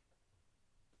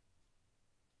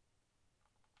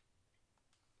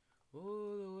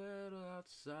 Oh, the weather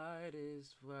outside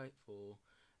is frightful,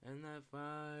 and that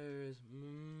fire is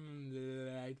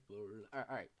delightful.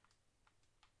 Alright.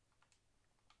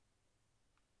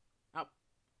 Oh.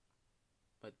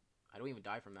 But I don't even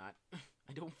die from that.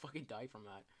 I don't fucking die from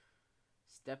that.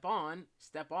 Step on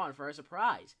for a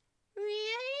surprise.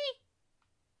 Really?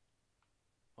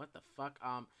 What the fuck?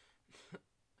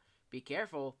 Be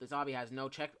careful. This obby has no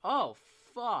check. Oh,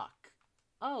 fuck.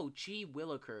 Oh, gee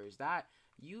willikers. That,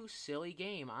 you silly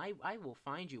game. I will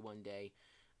find you one day.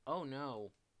 Oh,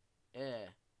 no.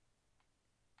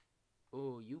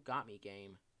 Ooh, you got me,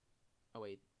 game. Oh,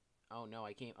 wait. Oh, no,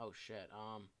 I can't. Oh, shit.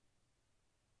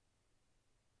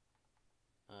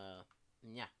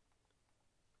 Yeah.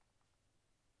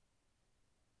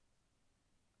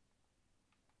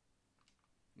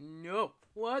 No.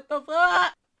 What the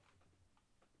fuck?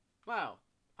 Wow.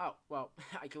 Oh, well,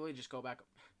 I can really just go back.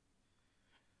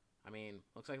 I mean,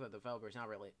 looks like the developer's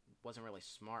wasn't really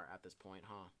smart at this point,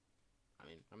 huh? I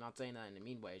mean, I'm not saying that in a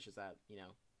mean way, it's just that, you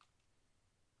know,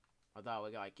 I thought we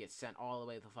like get sent all the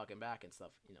way to the fucking back and stuff,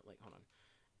 you know, like, hold on.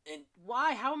 And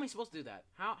why? How am I supposed to do that?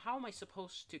 How am I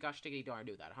supposed to, gosh diggity darn,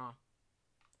 do that, huh?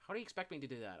 How do you expect me to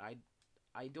do that?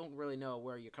 I don't really know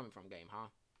where you're coming from, game, huh?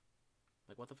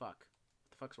 Like, what the fuck? What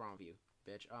the fuck's wrong with you,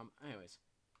 bitch? Anyways.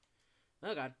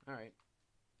 Oh, God. Alright.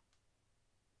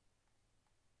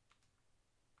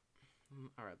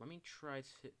 Alright, let me try to,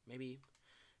 maybe,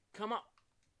 come up.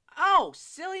 Oh,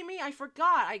 silly me, I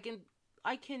forgot.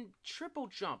 I can triple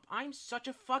jump. I'm such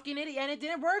a fucking idiot, and it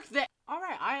didn't work then.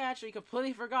 Alright, I actually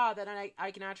completely forgot that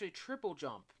I can actually triple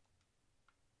jump.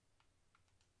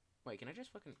 Wait, can I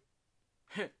just fucking...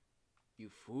 You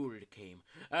fool, Game.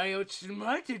 I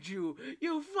outsmarted you,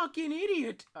 you fucking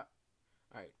idiot.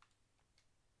 Alright.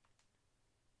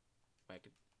 Wait,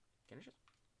 can I just...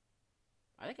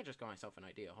 I think I just got myself an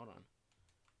idea. Hold on.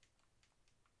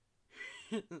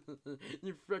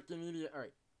 You fucking idiot.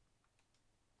 Alright.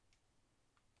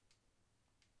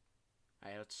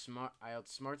 I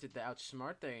outsmarted the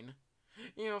outsmarting.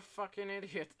 You fucking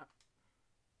idiot.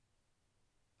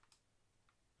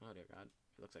 Oh dear god.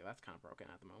 It looks like that's kind of broken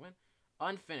at the moment.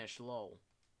 Unfinished, lol.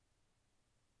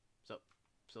 So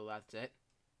that's it?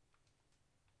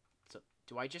 So,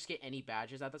 do I just get any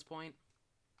badges at this point?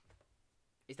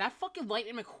 Is that fucking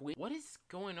Lightning McQueen? What is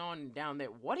going on down there?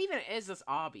 What even is this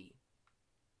obby?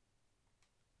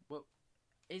 What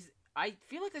is... I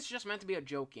feel like this is just meant to be a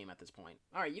joke game at this point.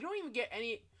 Alright, you don't even get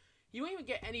any... You don't even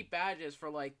get any badges for,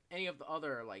 like, any of the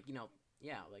other, like, you know...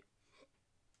 Yeah, like...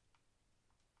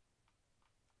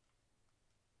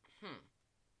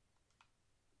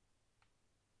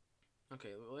 Okay,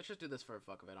 well, let's just do this for a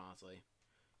fuck of it, honestly.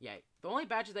 Yeah, the only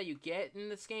badges that you get in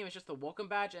this game is just the welcome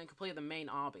badge and complete the main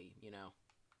obby, you know?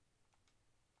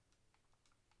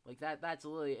 Like, that's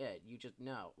literally it. You just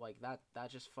know. Like,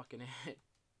 that's just fucking it.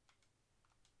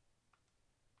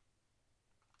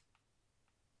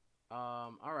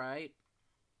 Alright.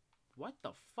 What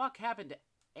the fuck happened to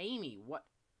Amy? What?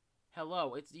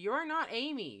 Hello, you're not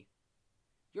Amy.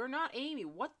 You're not Amy.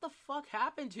 What the fuck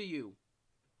happened to you?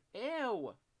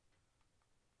 Ew.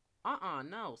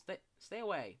 No. Stay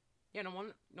away. Yeah,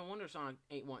 no wonder Sonic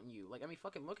ain't wanting you. Like, I mean,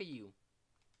 fucking look at you.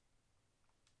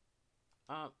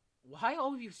 Why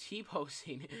all of you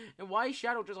T-posting? And why is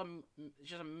Shadow just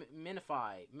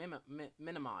minimized,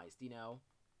 you know?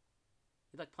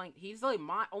 He's like playing, he's like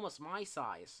almost my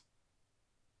size.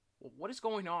 Well, what is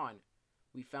going on?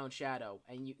 We found Shadow,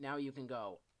 and now you can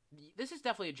go. This is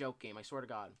definitely a joke game, I swear to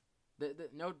God.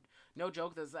 No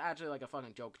joke, this is actually like a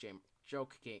fucking joke game,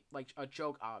 like a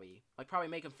joke obby. Like probably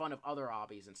making fun of other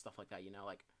obbies and stuff like that, you know,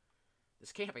 like,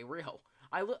 this can't be real.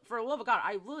 For the love of God,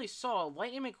 I literally saw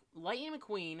Lightning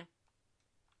McQueen.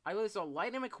 I literally saw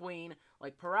Lightning McQueen,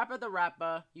 like Parappa the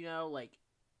Rappa, you know, like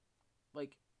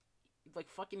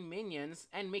fucking Minions,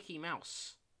 and Mickey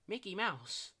Mouse. Mickey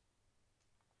Mouse.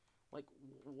 Like,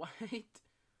 what?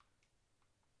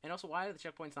 And also, why are the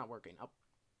checkpoints not working? Oh.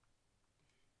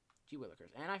 Gee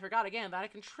willikers. And I forgot again that I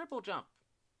can triple jump.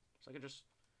 So I can just...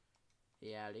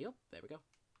 Yeah, there we go.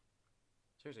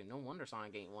 Seriously, no wonder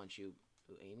Sonic ain't want you,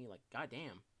 Amy. Like,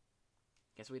 goddamn.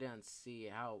 Guess we didn't see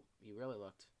how you really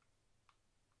looked.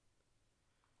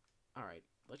 Alright,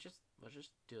 let's just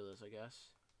do this, I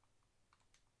guess.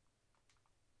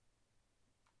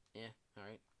 Yeah,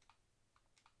 alright.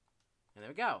 And there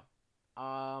we go.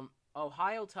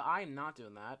 Ohio to I'm not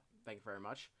doing that. Thank you very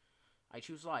much. I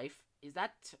choose life. Is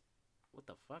that... What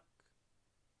the fuck?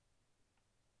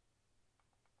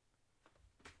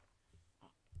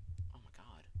 Oh my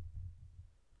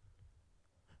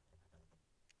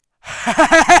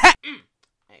god.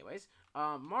 Anyways,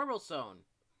 Marble Zone.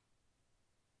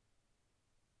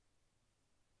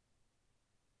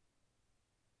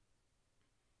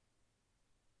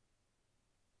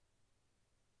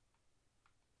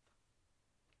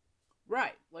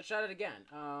 Right, let's try it again.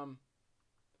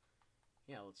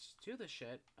 Yeah, let's do this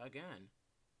shit again.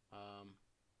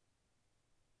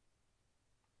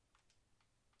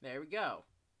 There we go.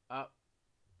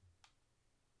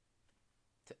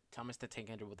 Tell Mr.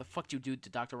 Tankander what the fuck you do to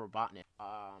Dr. Robotnik.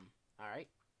 Alright.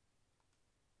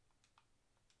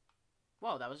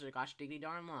 Whoa, that was a gosh diggity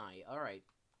darn lie. Alright.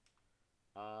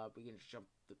 We can just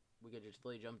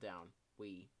literally jump down.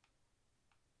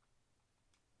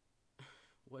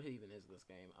 What even is this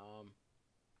game?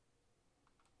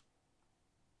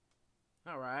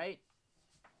 Alright.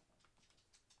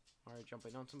 Alright,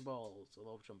 jumping on some balls. I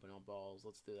love jumping on balls.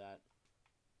 Let's do that.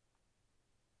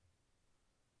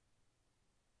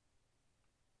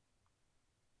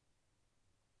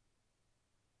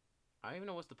 I don't even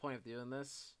know what's the point of doing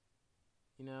this.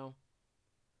 You know?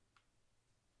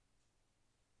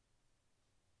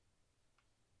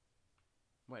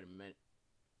 Wait a minute.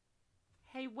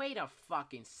 Hey, wait a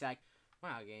fucking sec.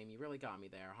 Wow, game, you really got me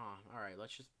there, huh? Alright,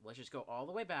 let's just go all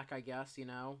the way back, I guess, you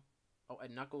know? Oh,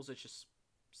 and Knuckles is just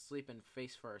sleeping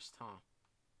face first, huh?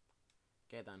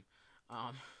 Okay, then.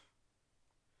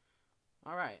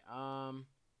 Alright, I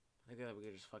think that we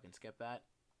could just fucking skip that.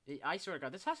 I swear to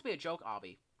God, this has to be a joke,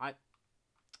 Obby.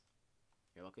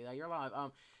 You're lucky that you're alive.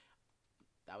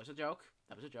 That was a joke.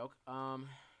 That was a joke. Jump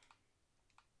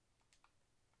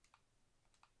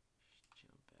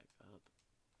back up.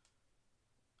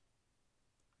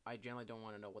 I generally don't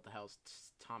want to know what the hell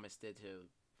Thomas did to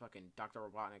fucking Dr.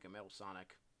 Robotnik and Metal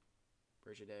Sonic.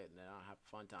 Appreciate it, and I'll have a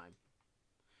fun time.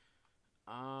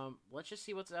 Let's just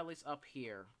see what's at least up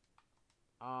here.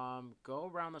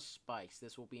 Go around the spikes.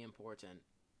 This will be important.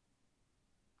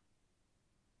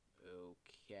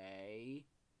 Okay.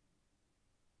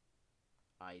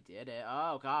 I did it.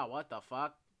 Oh, God, what the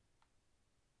fuck?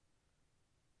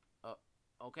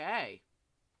 Okay.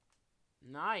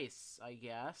 Nice, I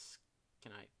guess.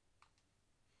 Can I...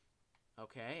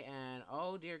 Okay, and...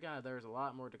 Oh, dear God, there's a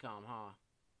lot more to come, huh?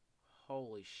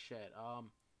 Holy shit, Alright,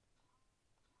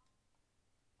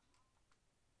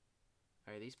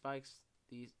 these spikes...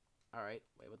 Alright,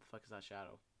 wait, what the fuck is that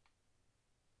shadow?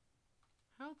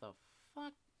 How the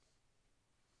fuck?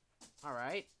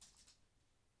 Alright.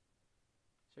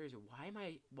 Seriously,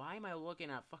 why am I looking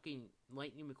at fucking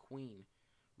Lightning McQueen?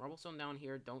 Marblestone down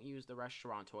here, don't use the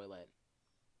restaurant toilet.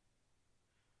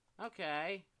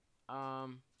 Okay. Oh,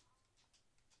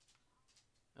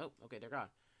 okay, they're gone.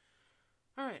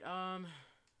 Alright,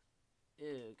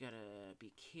 ew, gotta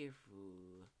be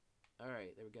careful.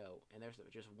 Alright, there we go. And there's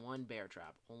just one bear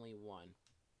trap. Only one.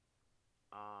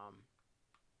 I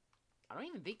don't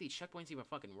even think these checkpoints even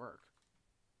fucking work.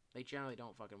 They generally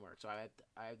don't fucking work. So I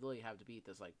really have to beat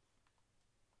this, like...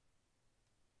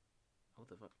 What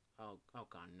the fuck? Oh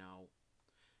god, no.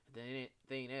 The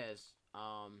thing is,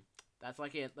 that's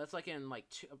like in like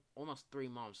almost 3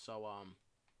 months, so,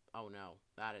 oh no.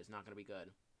 That is not gonna be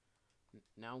good.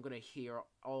 Now I'm gonna hear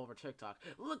all over TikTok,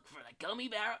 look for the Gummy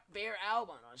Bear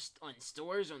album on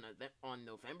stores on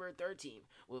November 13th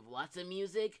with lots of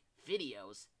music,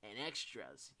 videos, and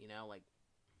extras. You know, like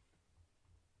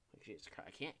Jesus Christ,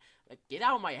 I can't, like, get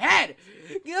out of my head!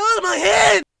 Get out of my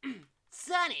head!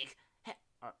 Sonic,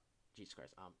 Jesus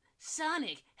Christ,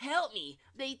 Sonic, help me!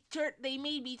 They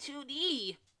made me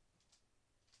 2D.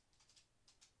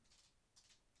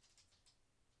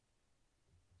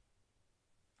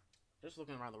 Just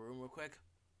looking around the room real quick,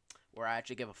 where I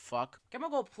actually give a fuck.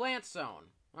 Chemical Plant Zone.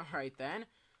 All right then.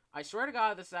 I swear to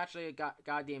God, this is actually a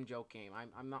goddamn joke game.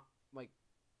 I'm not like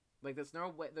there's no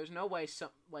way. There's no way.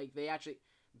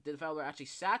 The developer actually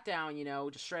sat down, you know,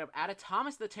 just straight up added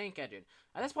Thomas the Tank Engine.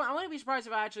 At this point, I wouldn't be surprised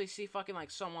if I actually see fucking like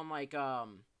someone like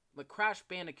Crash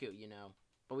Bandicoot, you know.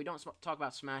 But we don't talk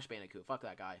about Smash Bandicoot. Fuck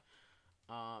that guy.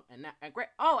 And great.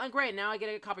 Oh, and great. Now I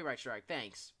get a copyright strike.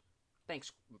 Thanks.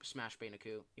 Thanks, Smash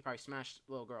Bandicoot. You probably smashed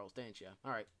little girls, didn't you?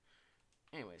 Alright.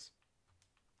 Anyways.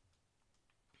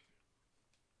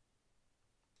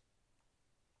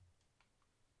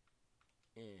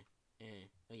 Oh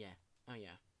yeah. Oh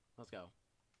yeah. Let's go.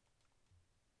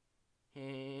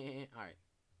 Alright.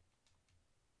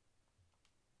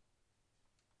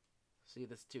 See,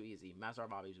 this is too easy. Master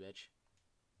Obbies, bitch.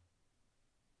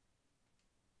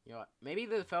 You know what? Maybe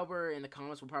the developer in the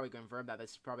comments will probably confirm that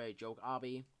this is probably a joke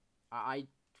obby. I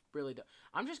really don't.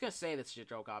 I'm just gonna say this is a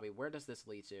joke obby. Where does this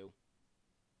lead to?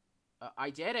 I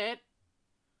did it!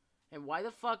 And why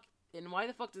the fuck did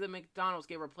the McDonald's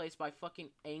get replaced by fucking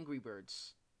Angry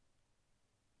Birds?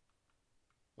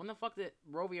 When the fuck did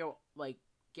Rovio, like,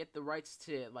 get the rights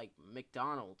to, like,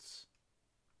 McDonald's?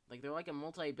 Like, they're like a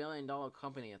multi-billion-dollar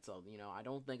company itself, you know. I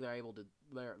don't think they're able to...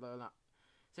 They're not...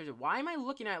 Seriously, why am I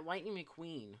looking at Lightning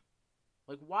McQueen?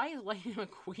 Like, why is Lightning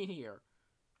McQueen here?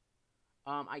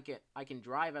 I can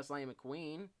drive as Lightning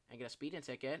McQueen and get a speeding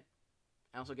ticket.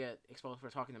 I also get exposed for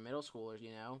talking to middle schoolers,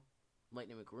 you know.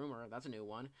 Lightning McGroomer, that's a new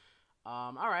one.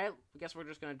 Alright, I guess we're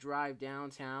just gonna drive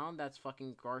downtown. That's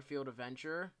fucking Garfield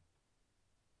Adventure.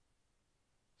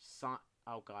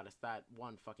 Oh god, it's that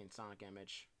one fucking Sonic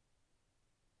image.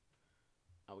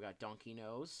 Oh, we got Donkey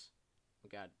Nose. We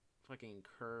got fucking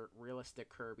realistic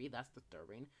Kirby. That's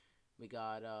disturbing. We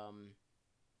got,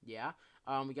 yeah.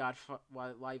 We got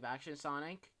live action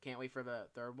Sonic. Can't wait for the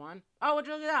third one. Oh, look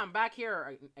at that. I'm back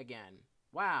here again.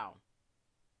 Wow.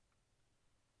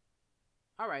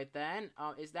 Alright then.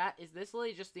 Is this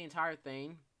really just the entire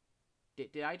thing?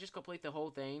 Did I just complete the whole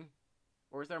thing?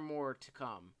 Or is there more to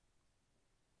come?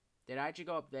 Did I actually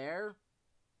go up there?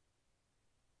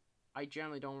 I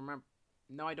generally don't remember.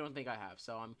 No, I don't think I have.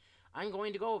 So I'm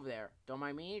going to go over there. Don't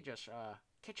mind me. Just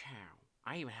ka-chow.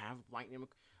 I even have Lightning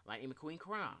McQueen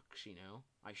Crocs, you know.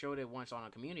 I showed it once on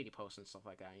a community post and stuff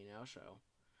like that, you know. So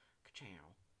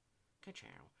ka-chow.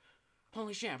 Ka-chow.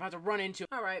 Holy shit, I'm about to run into...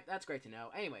 Alright, that's great to know.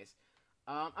 Anyways.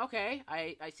 Okay.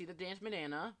 I see the dance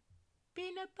banana.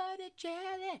 Peanut butter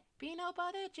jelly, peanut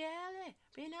butter jelly,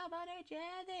 peanut butter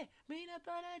jelly, peanut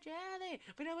butter jelly,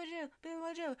 peanut butter jelly, peanut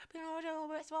butter jelly, peanut butter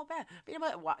jelly, small pan, peanut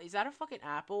butter. What? Is that a fucking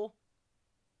apple?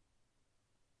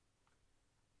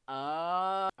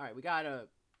 Alright, we got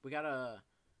a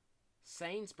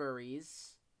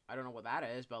Sainsbury's. I don't know what that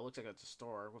is, but it looks like it's a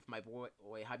store with my boy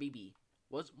Habibi.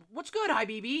 What's good,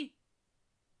 Habibi?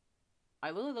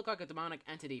 I literally look like a demonic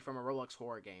entity from a Roblox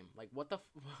horror game. Like, what the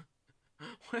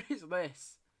what is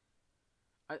this?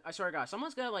 I swear to God,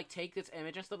 someone's gonna, like, take this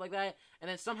image and stuff like that, and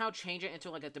then somehow change it into,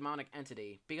 like, a demonic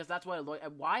entity. Because that's what it looks...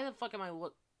 Why the fuck am I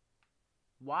look...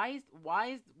 Why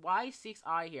is Seek's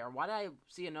Eye here? Why did I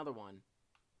see another one?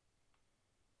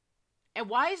 And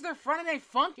why is there front end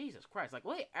fun? Jesus Christ, like,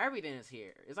 look, everything is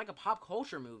here. It's like a pop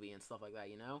culture movie and stuff like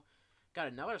that, you know? Got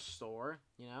another store,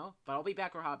 you know? But I'll be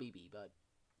back for Habibi, but...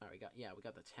 Alright, we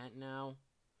got the tent now.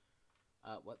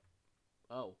 What?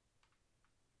 Oh.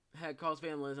 Head calls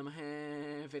vandalism.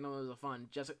 Vandalism is fun.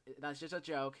 That's just a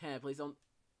joke. Please don't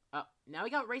Now we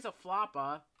got Raise a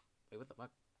Floppa. Wait, what the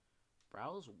fuck?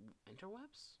 Browse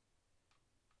interwebs?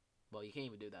 Well, you can't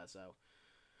even do that, so.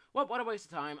 Well, what a waste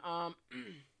of time.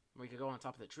 We could go on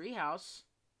top of the treehouse.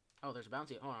 Oh, there's a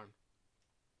bounty. Hold on.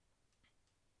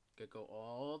 Could go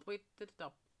all the way to the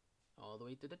top. All the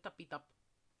way to the toppy top.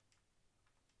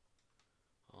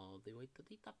 All the way to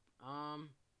the top.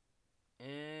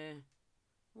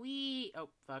 Wee. Oh,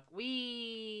 fuck.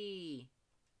 Wee.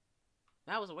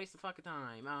 That was a waste of fucking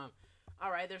time.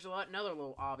 Alright, there's another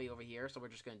little obby over here, so we're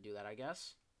just gonna do that, I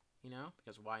guess. You know,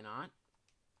 because why not?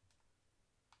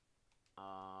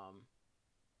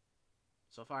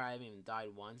 So far I haven't even died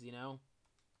once, you know?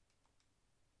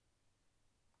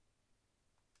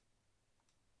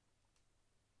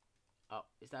 Oh,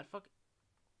 is that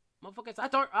motherfucker, is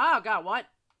that door? Oh, God, what?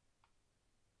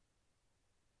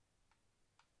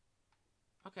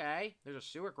 Okay, there's a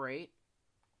sewer grate.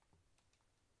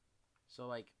 So,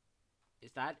 like,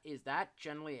 is that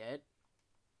generally it?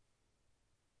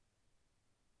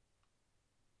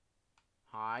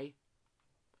 Hi.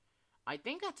 I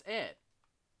think that's it.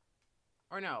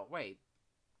 Or no, wait.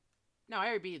 No, I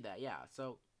already beat that, yeah.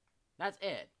 So, that's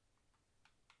it.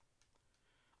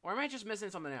 Or am I just missing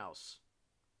something else?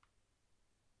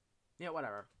 Yeah,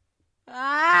 whatever.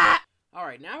 Ah!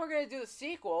 Alright, now we're gonna do the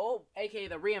sequel, aka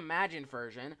the reimagined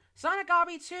version. Sonic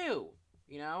Obby 2!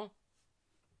 You know?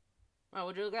 Well,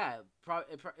 would you look at that?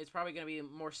 It's probably gonna be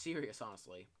more serious,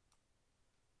 honestly.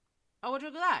 Oh, would you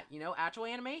look at that? You know, actual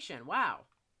animation. Wow.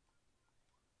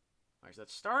 Alright, so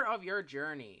the start of your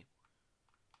journey.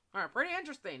 Alright, pretty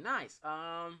interesting. Nice.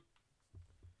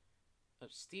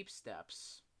 Steep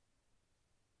steps.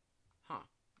 Huh.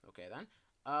 Okay, then.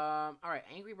 Alright,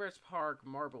 Angry Birds Park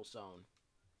Marble Zone.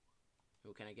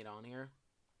 Who can I get on here?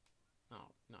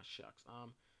 Oh, no, shucks.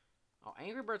 Oh,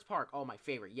 Angry Birds Park. Oh, my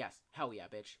favorite. Yes. Hell yeah,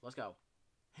 bitch. Let's go.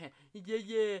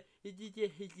 Yeah.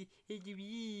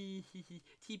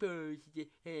 T-Birds.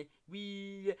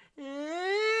 We...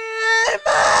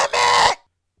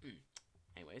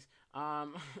 Anyways.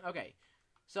 Okay.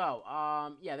 So,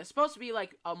 yeah, this is supposed to be,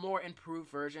 like, a more improved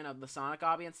version of the Sonic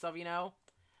Obby and stuff, you know?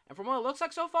 And from what it looks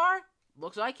like so far,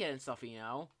 looks like it and stuff, you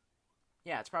know?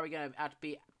 Yeah, it's probably gonna have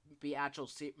to be actual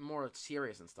more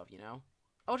serious and stuff, you know?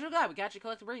 Oh, look at that, we can actually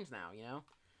collect the brains now, you know?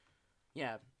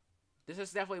 Yeah. This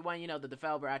is definitely when, you know, the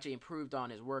developer actually improved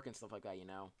on his work and stuff like that, you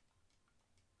know?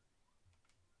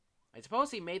 I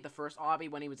suppose he made the first Obby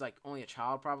when he was, like, only a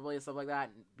child, probably, and stuff like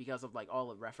that, because of, like, all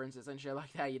the references and shit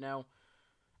like that, you know?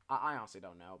 I honestly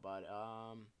don't know, but,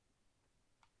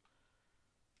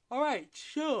 Alright,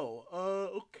 so,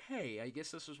 okay, I guess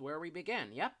this is where we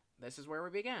begin. Yep, this is where we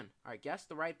begin. Alright, guess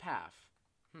the right path.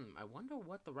 I wonder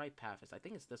what the right path is. I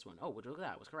think it's this one. Oh, would you look at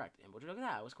that? I was correct. And would you look at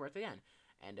that? I was correct again.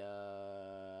 And,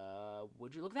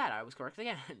 would you look at that? I was correct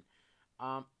again.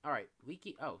 Alright,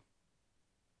 leaky, oh.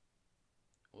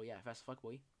 Oh yeah, fast as fuck,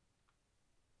 boy.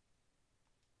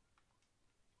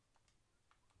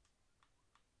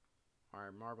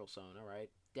 Alright, Marble Zone, alright.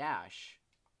 Dash.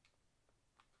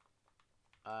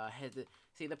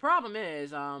 See, the problem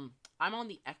is, I'm on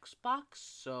the Xbox,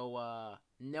 so,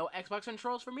 no Xbox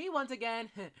controls for me once again.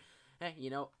 you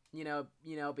know,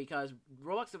 because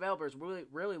Roblox developers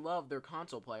really love their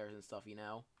console players and stuff, you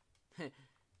know.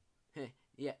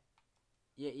 Yeah.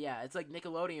 Yeah, it's like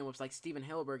Nickelodeon with, like, Steven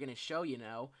Hillenburg in his show, you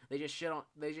know. They just shit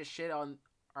on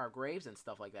our graves and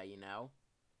stuff like that, you know.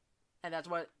 And that's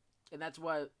what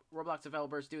Roblox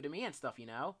developers do to me and stuff, you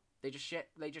know. They just shit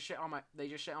on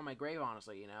my grave,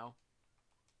 honestly, you know.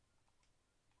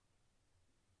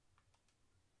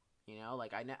 You know,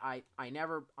 like I'm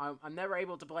never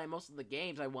able to play most of the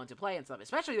games I want to play and stuff,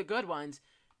 especially the good ones,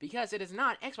 because it is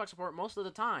not Xbox support most of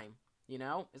the time. You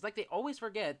know, it's like they always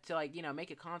forget to, like, you know,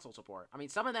 make it console support. I mean,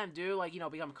 some of them do, like, you know,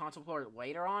 become console support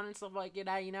later on and stuff like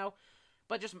that, you know.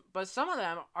 But some of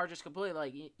them are just completely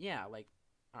like, yeah, like,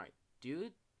 all right,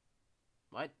 dude,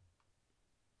 what?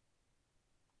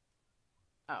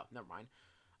 Oh, never mind.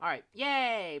 Alright,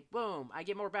 yay! Boom! I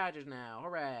get more badges now.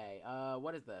 Hooray!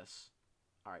 What is this?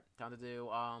 Alright, time to do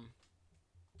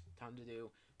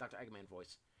Dr. Eggman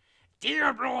voice.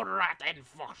 Dear Blood Rat and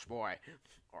Fox Boy.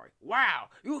 Alright, wow,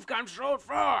 you've come so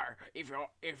far! If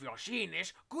you're seeing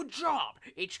this, good job!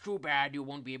 It's too bad you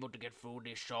won't be able to get through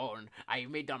this zone. I've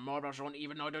made the Marble Zone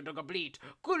even harder to complete.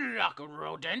 Good luck,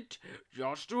 rodent!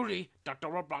 Yours truly, Dr.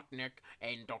 Robotnik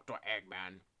and Dr.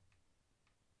 Eggman.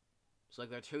 So, like,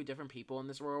 there are two different people in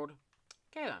this world.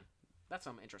 Okay, then. That's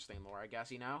some interesting lore, I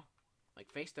guess, you know?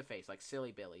 Like, face-to-face, like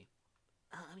Silly Billy.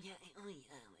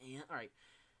 Yeah. Alright.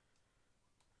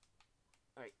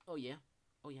 Alright. Oh, yeah.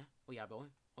 Oh, yeah. Oh, yeah, boy.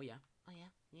 Oh, yeah. Oh, yeah.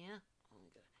 Yeah. Oh, my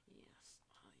God. Yes.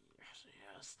 Oh,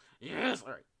 yes. Yes.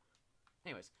 Alright.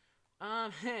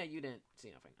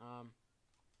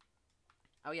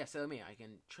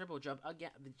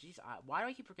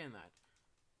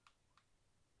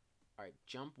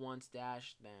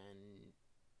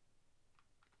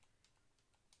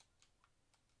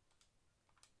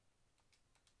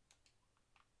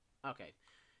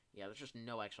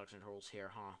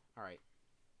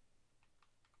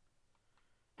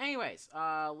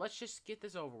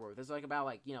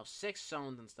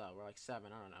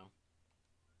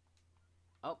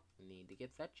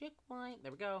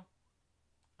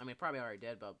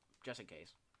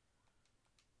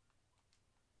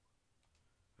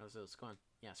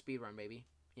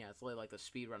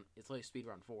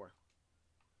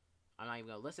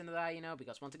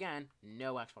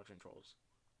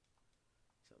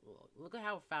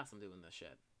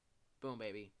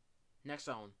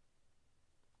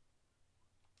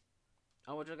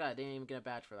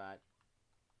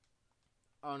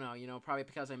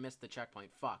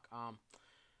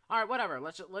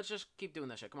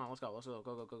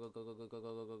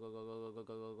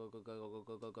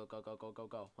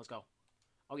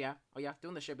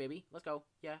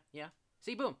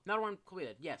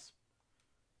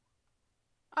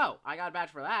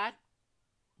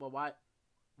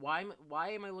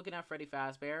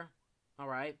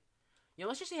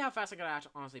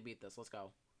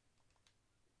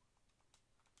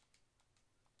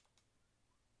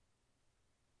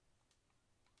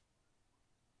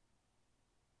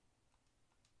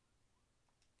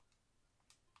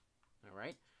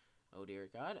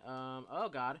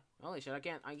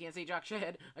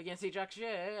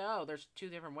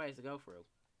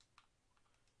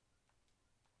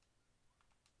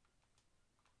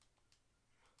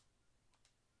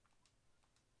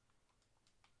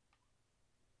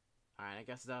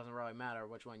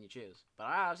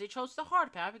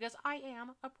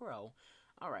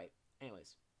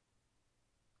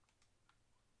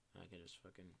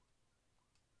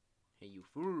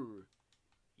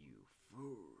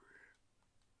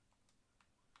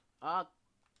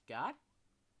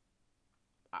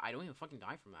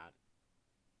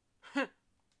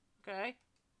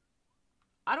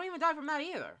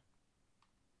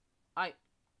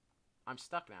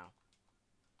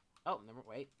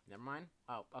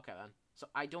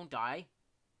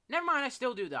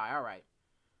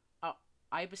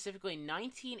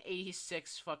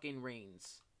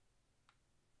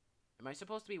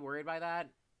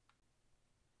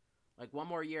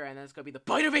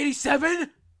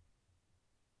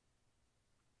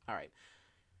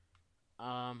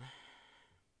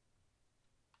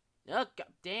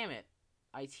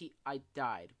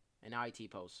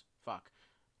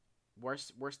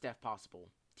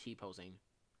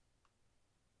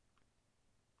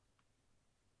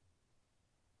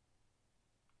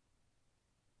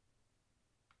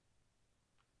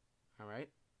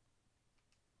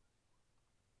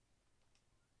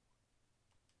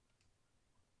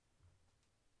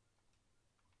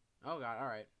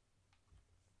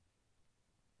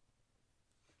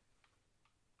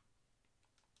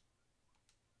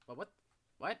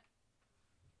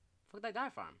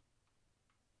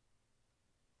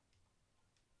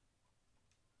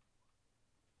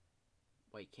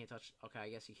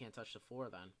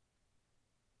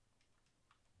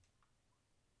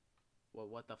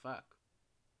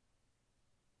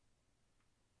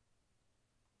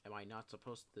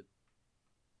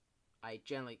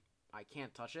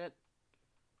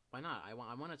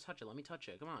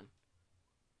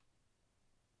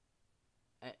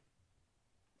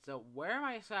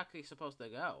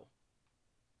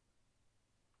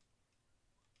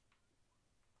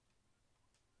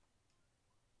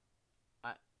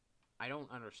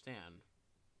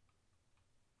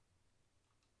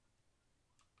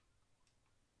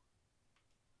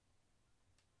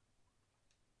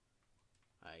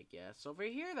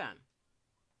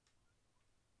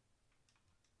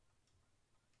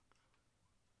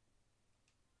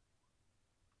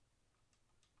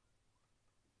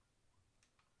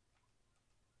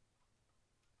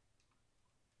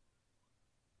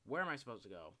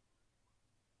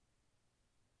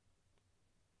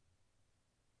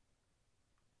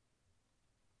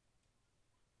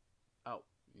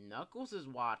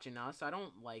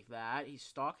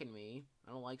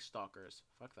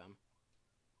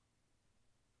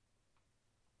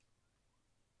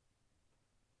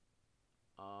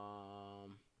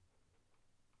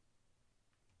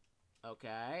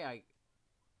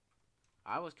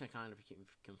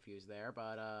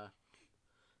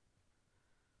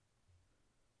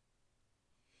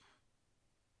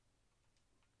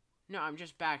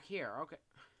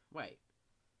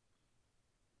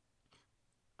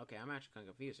 Okay, I'm actually kind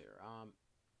of confused here.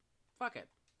 Fuck it.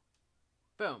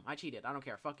 Boom, I cheated. I don't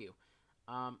care. Fuck you.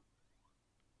 Oh.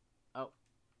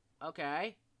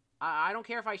 Okay. I don't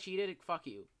care if I cheated. Fuck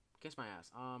you. Kiss my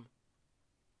ass.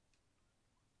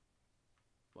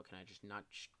 What, can I just not...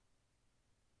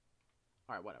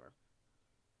 Alright, whatever.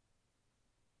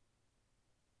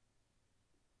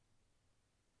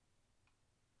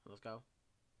 Let's go.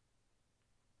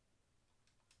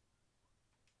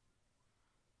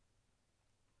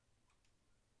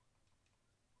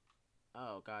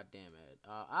 Oh, god damn it.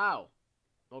 Ow!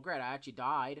 Well, great, I actually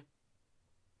died.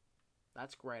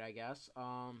 That's great, I guess.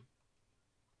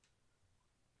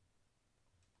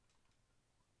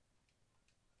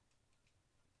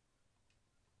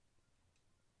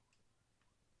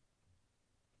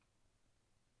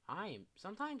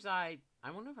 Sometimes I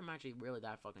wonder if I'm actually really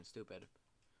that fucking stupid.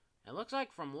 It looks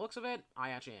like, from the looks of it,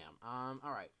 I actually am.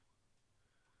 Alright.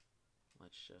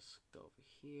 Let's just go over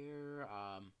here.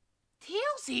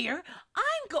 Tails here.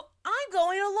 I'm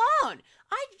going alone.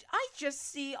 I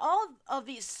just see all of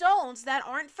these stones that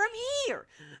aren't from here.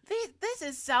 This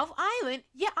is South Island.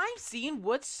 Yeah, I'm seeing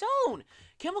wood stone.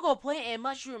 Chemical Plant and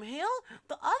Mushroom Hill.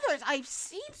 The others I've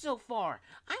seen so far.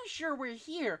 I'm sure we're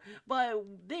here, but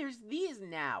there's these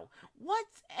now.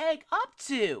 What's Egg up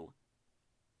to?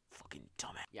 Fucking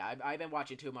dumbass. Yeah, I've been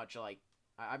watching too much, like,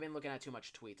 I've been looking at too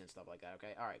much tweets and stuff like that,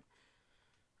 okay? Alright.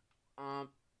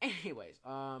 Anyways,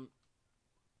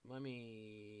 let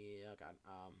me, oh god,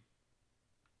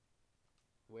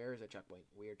 where is the checkpoint?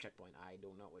 Weird checkpoint. I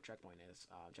don't know what checkpoint is.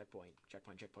 Checkpoint.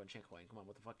 Come on,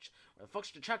 what the fuck? Where the fuck's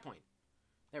the checkpoint?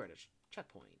 There it is.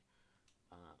 Checkpoint.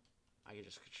 I can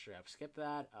just straight up skip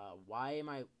that. Why am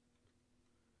I...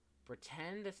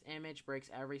 Pretend this image breaks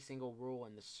every single rule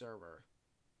in the server.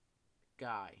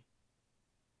 Guy.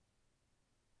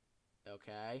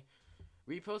 Okay.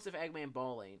 Repost of Eggman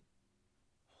bowling.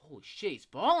 Holy shit, he's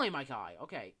bowling, my guy!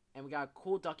 Okay, and we got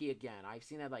Cool Ducky again. I've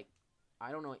seen that, like,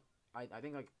 I don't know, I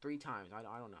think, like, 3 times. I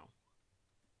don't know.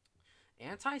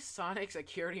 Anti-Sonic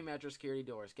security measure security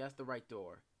doors. Guess the right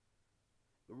door.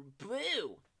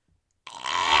 Blue!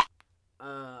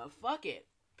 Fuck it.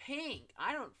 Pink.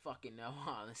 I don't fucking know,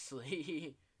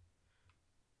 honestly.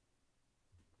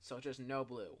 So just no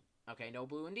blue. Okay, no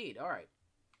blue indeed. Alright.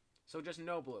 So just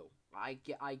no blue. I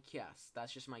guess.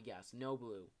 That's just my guess. No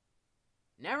blue.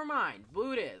 Never mind.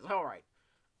 Blue it is. Alright.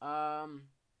 Alright,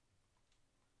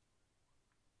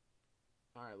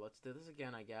 let's do this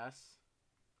again, I guess.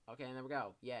 Okay, and there we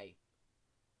go. Yay.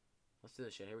 Let's do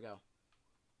this shit. Here we go.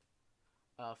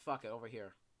 Fuck it. Over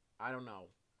here. I don't know.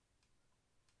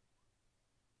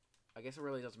 I guess it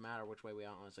really doesn't matter which way we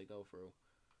honestly go through.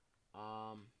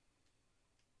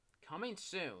 Coming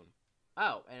soon.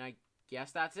 Oh, and I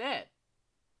guess that's it.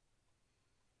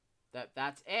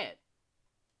 That's it.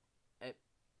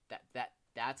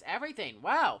 That's everything.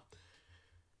 Wow.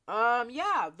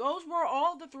 Yeah, those were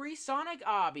all the 3 Sonic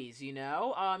Obbies, you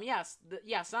know? Yes,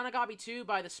 Sonic Obby 2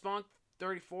 by the Spunk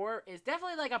 34 is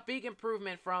definitely, like, a big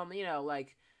improvement from, you know,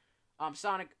 like,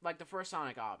 Sonic, like, the first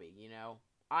Sonic Obby, you know?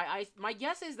 My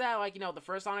guess is that, like, you know, the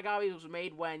first Sonic Obby was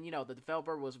made when, you know, the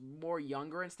developer was more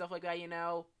younger and stuff like that, you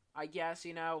know? I guess,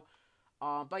 you know?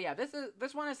 But yeah,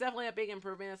 this one is definitely a big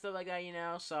improvement and stuff like that, you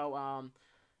know? So,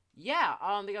 yeah,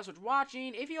 thank you guys for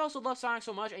watching. If you also love Sonic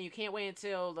so much and you can't wait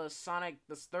until the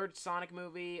 3rd Sonic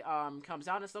movie, comes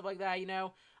out and stuff like that, you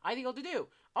know, I think you'll do.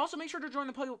 Also, make sure to join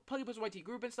the PuggyPugsonYT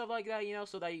group and stuff like that, you know,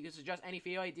 so that you can suggest any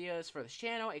video ideas for this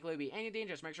channel. It could be anything,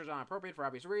 just make sure it's not appropriate for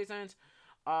obvious reasons.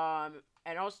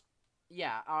 And also,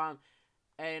 yeah,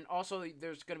 and also,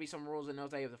 there's going to be some rules and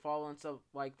notes that you have to follow and stuff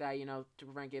like that, you know, to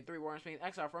prevent getting 3 warnings being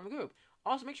exiled from the group.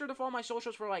 Also, make sure to follow my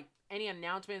socials for, like, any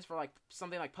announcements for, like,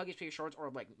 something like Puggy's Pig Shorts or,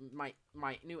 like, my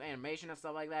new animation and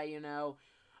stuff like that, you know.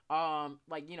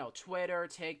 Like, you know, Twitter,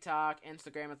 TikTok,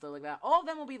 Instagram, and stuff like that. All of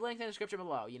them will be linked in the description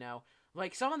below, you know.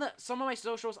 Like, some of my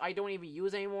socials I don't even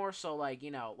use anymore, so, like,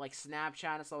 you know, like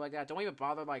Snapchat and stuff like that. Don't even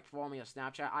bother, like, following me on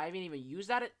Snapchat. I haven't even used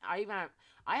that. I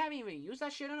haven't even used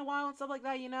that shit in a while and stuff like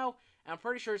that, you know. And I'm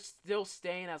pretty sure it's still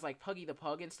staying as, like, Puggy the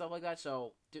Pug and stuff like that,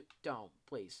 so don't,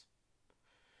 please.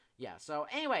 Yeah, so,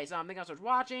 anyways, thank you guys for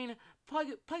watching.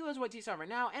 PuggyPugsonYT right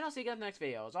now, and I'll see you guys in the next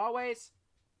video. As always,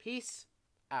 peace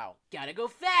out. Gotta go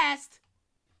fast.